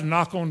to go out and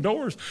knock on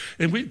doors,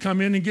 and we'd come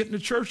in and get in the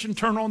church and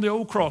turn on the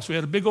old cross. We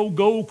had a big old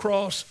gold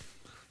cross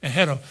and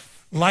had a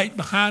light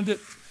behind it.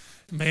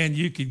 Man,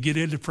 you could get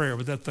into prayer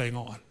with that thing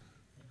on.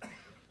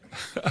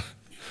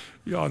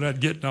 Y'all not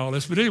getting all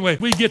this. But anyway,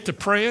 we get to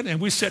praying, and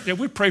we sit there.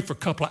 We pray for a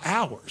couple of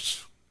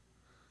hours.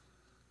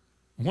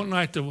 One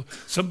night,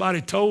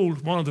 somebody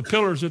told one of the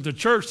pillars of the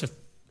church that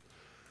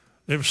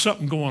there was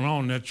something going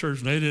on in that church,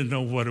 and they didn't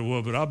know what it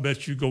was, but I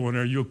bet you go in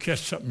there, you'll catch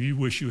something you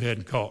wish you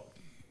hadn't caught.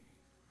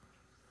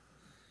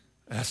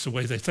 That's the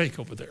way they think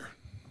over there.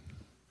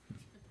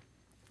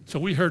 So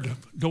we heard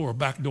the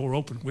back door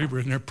open. We were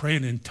in there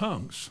praying in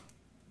tongues.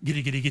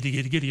 Giddy, giddy, giddy,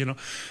 giddy, giddy, you know.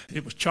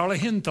 It was Charlie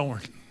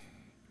Henthorne,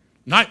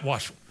 night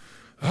watchman.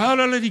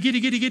 Giddy, giddy,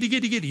 giddy,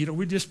 giddy, giddy. You know,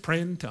 we're just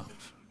praying in tongues.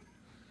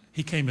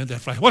 He came in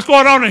that flash. What's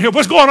going on in here?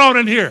 What's going on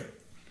in here?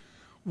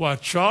 Why,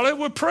 Charlie,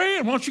 we're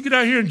praying. Why don't you get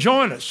out here and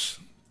join us?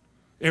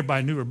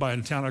 Everybody knew everybody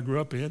in the town I grew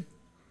up in.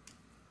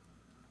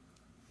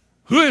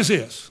 Who is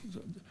this?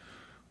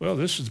 Well,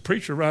 this is the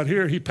preacher right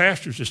here. He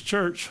pastors this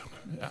church.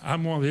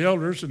 I'm one of the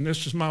elders, and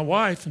this is my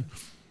wife. And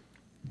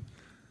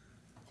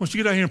why don't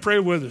you get out here and pray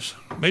with us?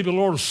 Maybe the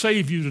Lord will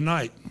save you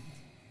tonight.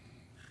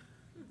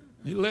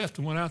 He left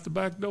and went out the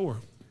back door.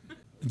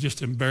 And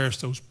just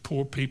embarrassed those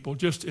poor people.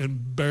 Just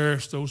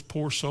embarrassed those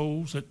poor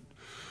souls that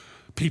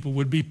people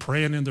would be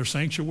praying in their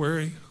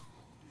sanctuary.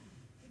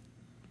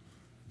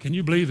 Can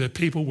you believe that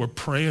people were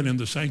praying in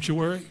the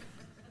sanctuary?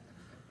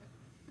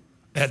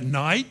 At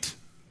night?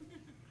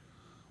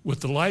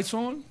 With the lights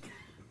on?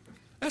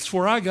 That's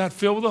where I got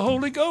filled with the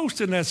Holy Ghost,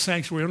 in that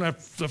sanctuary. On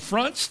the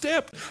front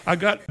step, I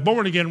got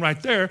born again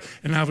right there,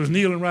 and I was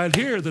kneeling right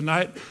here the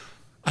night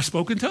I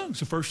spoke in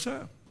tongues the first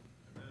time.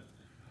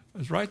 I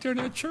was right there in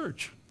that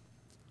church.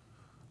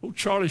 Oh,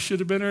 Charlie should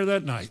have been there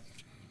that night.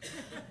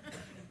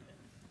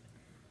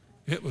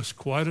 It was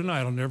quite a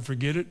night. I'll never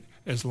forget it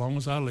as long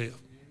as I live.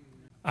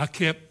 I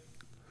kept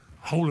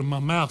holding my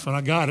mouth when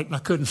I got it, and I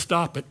couldn't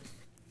stop it.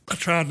 I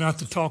tried not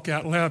to talk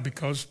out loud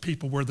because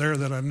people were there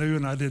that I knew,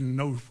 and I didn't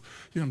know,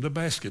 you know, the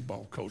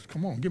basketball coach.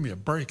 Come on, give me a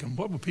break. And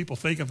what would people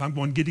think if I'm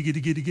going giddy, giddy,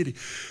 giddy, giddy?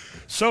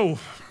 So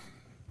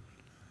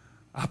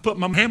I put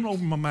my hand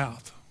over my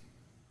mouth.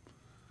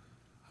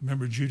 I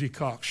remember Judy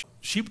Cox.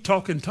 She was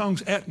talking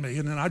tongues at me,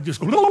 and then I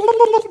just go.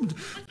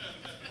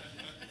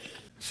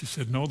 She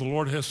said, no, the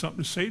Lord has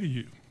something to say to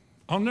you.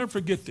 I'll never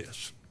forget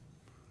this.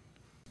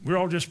 We're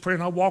all just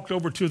praying. I walked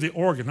over to the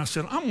organ. I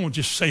said, I'm going to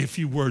just say a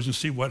few words and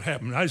see what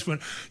happened. I just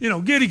went, you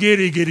know, giddy,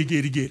 giddy, giddy,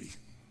 giddy, giddy.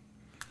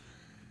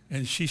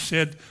 And she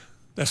said,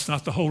 that's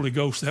not the Holy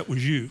Ghost. That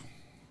was you.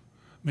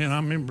 Man, I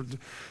remember the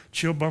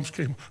chill bumps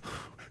came.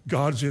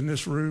 God's in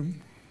this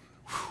room.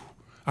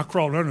 I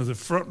crawled under the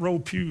front row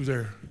pew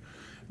there.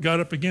 Got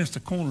up against the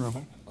corner of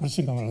it.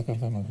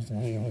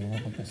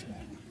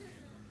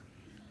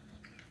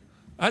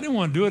 I didn't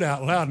want to do it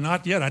out loud,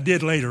 not yet. I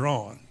did later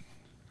on.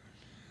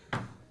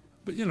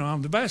 But, you know,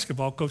 I'm the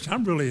basketball coach.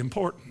 I'm really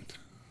important.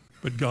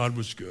 But God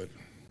was good.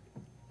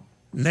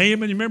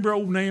 Naaman, you remember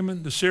old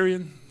Naaman, the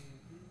Syrian?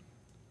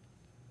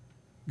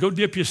 Go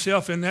dip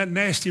yourself in that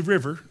nasty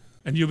river,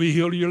 and you'll be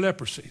healed of your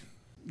leprosy.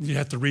 You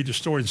have to read the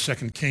story in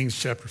 2 Kings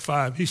chapter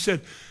 5. He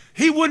said,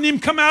 he wouldn't even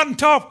come out and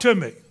talk to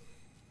me.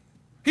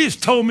 He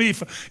just told me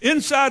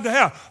inside the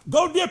house,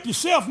 go dip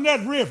yourself in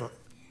that river.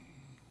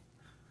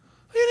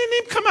 He didn't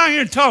even come out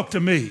here and talk to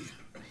me.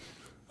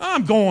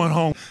 I'm going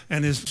home.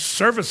 And his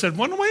servant said,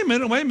 well, wait a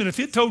minute. If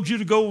he told you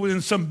to go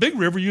in some big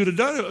river, you'd have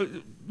done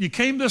it. You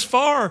came this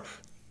far.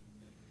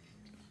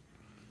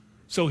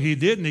 So he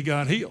did, and he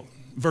got healed.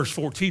 Verse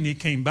 14, he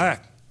came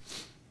back.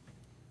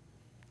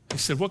 He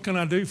said, what can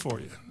I do for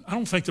you? I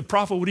don't think the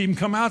prophet would even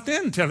come out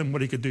then and tell him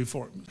what he could do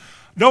for him.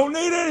 Don't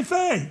need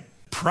anything.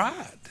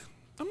 Pride.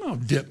 I'm not going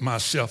to dip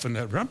myself in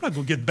that river. I'm not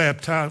going to get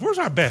baptized. Where's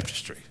our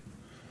baptistry?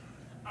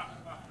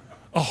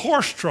 A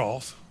horse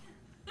trough.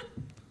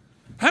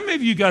 How many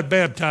of you got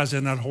baptized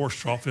in that horse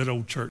trough at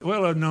old church?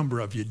 Well, a number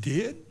of you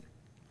did.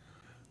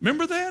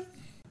 Remember that?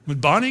 When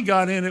Bonnie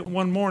got in it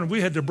one morning,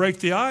 we had to break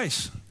the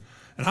ice.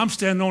 And I'm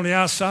standing on the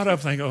outside of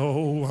it thinking,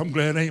 oh, I'm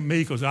glad it ain't me,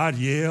 because I'd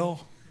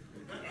yell.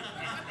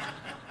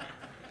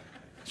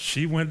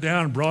 She went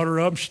down and brought her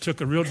up. She took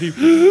a real deep.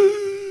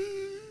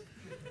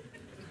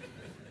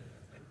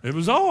 It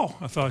was all.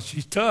 I thought,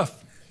 she's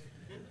tough.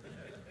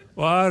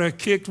 Well, I'd have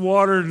kicked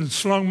water and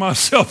slung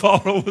myself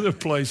all over the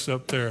place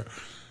up there.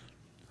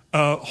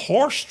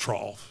 Horse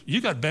trough. You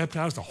got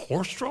baptized in a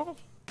horse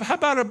trough? How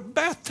about a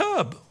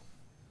bathtub?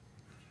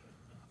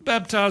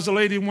 Baptized a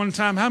lady one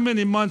time. How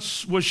many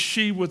months was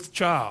she with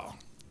child?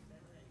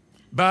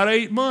 About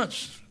 8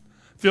 months.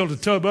 Filled the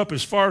tub up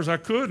as far as I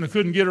could, and I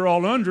couldn't get her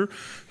all under.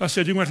 I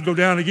said, you want to go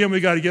down again?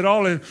 We got to get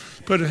all in.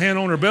 Put a hand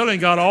on her belly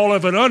and got all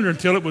of it under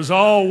until it was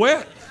all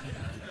wet.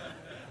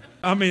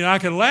 I mean, I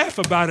can laugh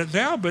about it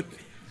now, but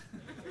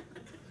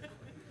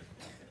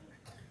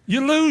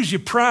you lose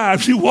your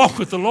pride. You walk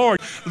with the Lord.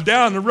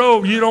 Down the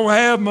road, you don't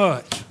have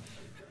much.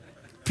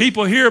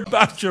 People hear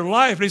about your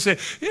life, and they say,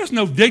 there's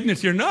no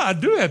dignity or not. I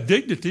do have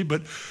dignity,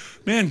 but,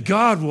 man,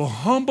 God will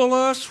humble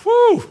us.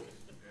 Woo!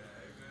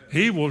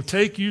 He will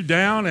take you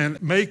down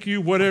and make you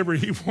whatever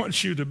he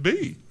wants you to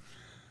be.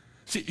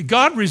 See,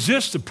 God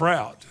resists the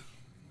proud,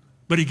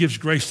 but he gives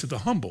grace to the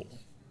humble.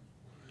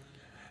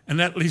 And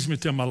that leads me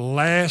to my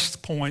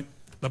last point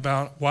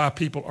about why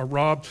people are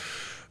robbed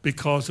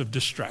because of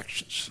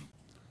distractions.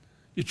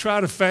 You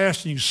try to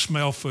fast and you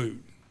smell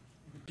food.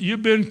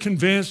 You've been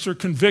convinced or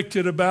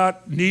convicted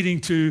about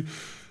needing to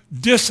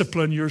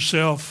discipline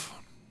yourself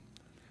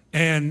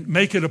and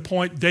make it a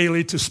point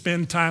daily to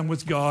spend time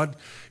with God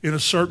in a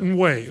certain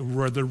way,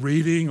 whether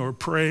reading or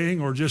praying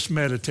or just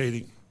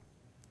meditating.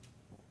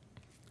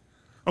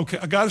 Okay,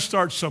 I got to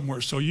start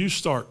somewhere, so you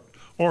start.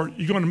 Or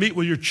you're going to meet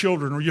with your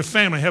children or your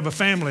family, have a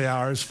family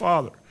hour as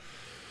father.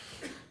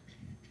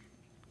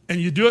 And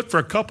you do it for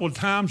a couple of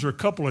times or a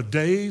couple of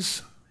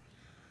days,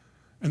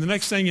 and the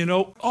next thing you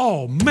know,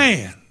 oh,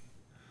 man.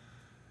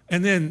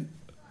 And then,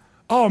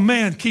 oh,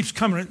 man keeps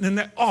coming. And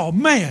then, oh,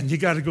 man, you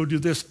got to go do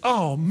this.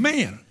 Oh,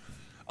 man.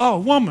 Oh,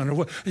 woman,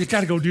 you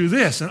got to go do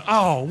this. And,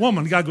 oh,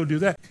 woman, you got to go do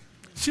that.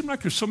 It seems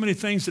like there's so many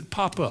things that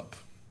pop up,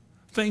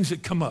 things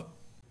that come up.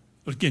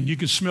 But again, you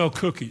can smell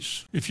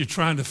cookies if you're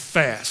trying to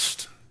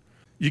fast.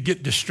 You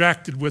get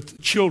distracted with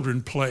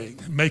children playing,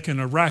 making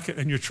a racket,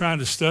 and you're trying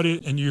to study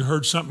it, and you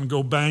heard something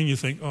go bang, you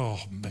think, oh,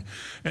 man.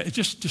 It's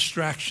just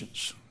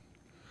distractions.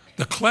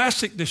 The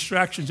classic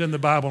distractions in the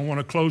Bible, I want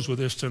to close with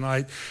this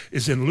tonight,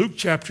 is in Luke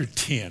chapter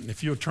 10.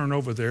 If you'll turn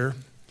over there.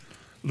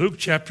 Luke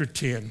chapter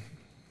 10.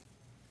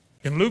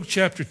 In Luke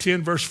chapter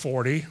 10, verse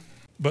 40,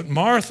 but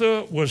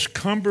Martha was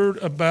cumbered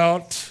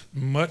about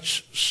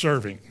much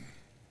serving.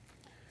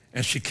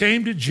 And she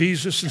came to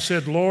Jesus and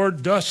said,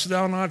 Lord, dost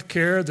thou not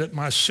care that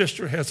my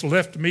sister hath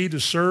left me to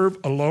serve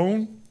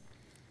alone?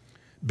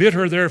 Bid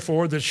her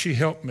therefore that she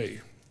help me.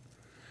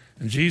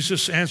 And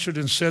Jesus answered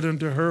and said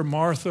unto her,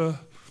 Martha,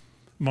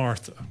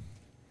 Martha.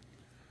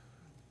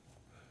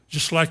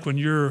 Just like when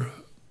your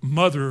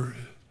mother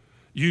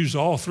used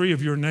all three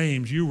of your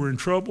names, you were in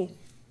trouble.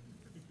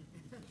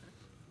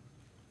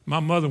 My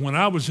mother, when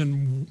I was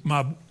in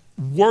my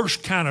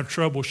worst kind of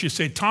trouble, she'd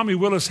say, Tommy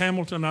Willis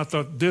Hamilton. I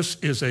thought, this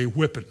is a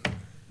whipping.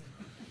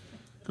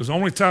 Because the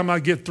only time I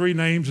get three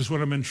names is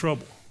when I'm in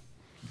trouble.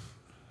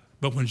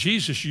 But when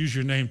Jesus used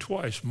your name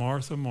twice,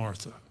 Martha,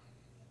 Martha,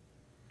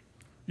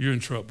 you're in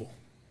trouble.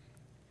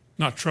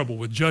 Not trouble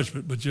with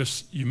judgment, but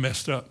just you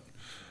messed up.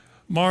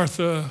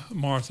 Martha,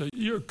 Martha,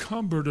 you're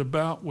cumbered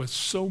about with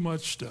so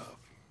much stuff.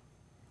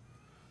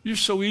 You're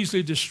so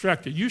easily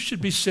distracted. You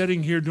should be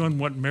sitting here doing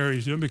what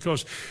Mary's doing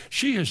because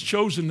she has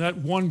chosen that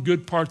one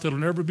good part that will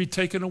never be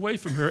taken away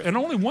from her. And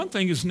only one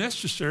thing is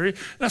necessary.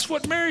 That's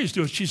what Mary's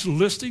doing. She's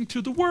listening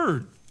to the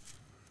word.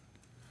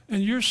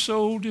 And you're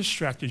so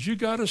distracted. You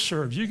got to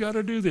serve. You got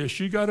to do this.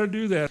 You got to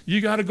do that.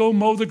 You got to go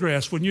mow the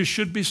grass when you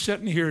should be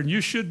sitting here and you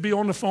should be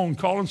on the phone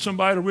calling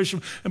somebody to wish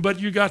them. But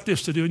you got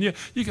this to do. And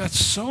you got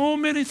so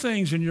many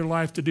things in your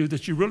life to do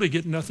that you really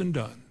get nothing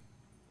done.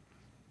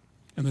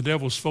 And the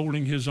devil's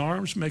folding his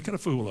arms, making a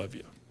fool of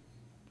you.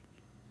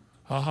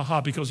 Ha, ha,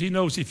 ha, because he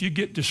knows if you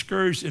get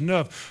discouraged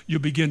enough, you'll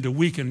begin to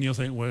weaken and you'll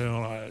think,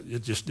 well,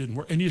 it just didn't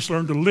work. And you just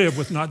learn to live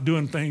with not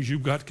doing things you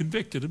got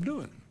convicted of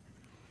doing.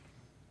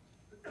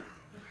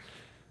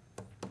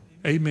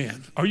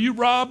 Amen. Are you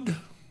robbed?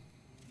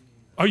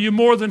 Are you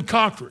more than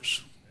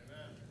conquerors?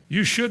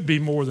 You should be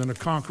more than a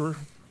conqueror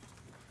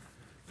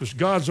because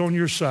God's on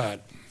your side.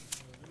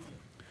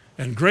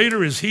 And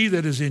greater is he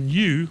that is in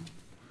you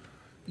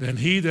than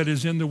he that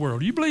is in the world.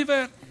 Do you believe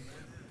that?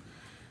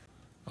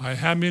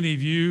 How many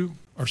of you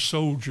are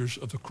soldiers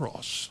of the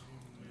cross?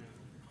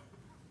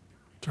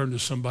 Turn to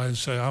somebody and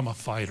say, I'm a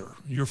fighter.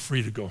 You're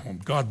free to go home.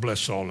 God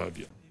bless all of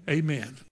you. Amen.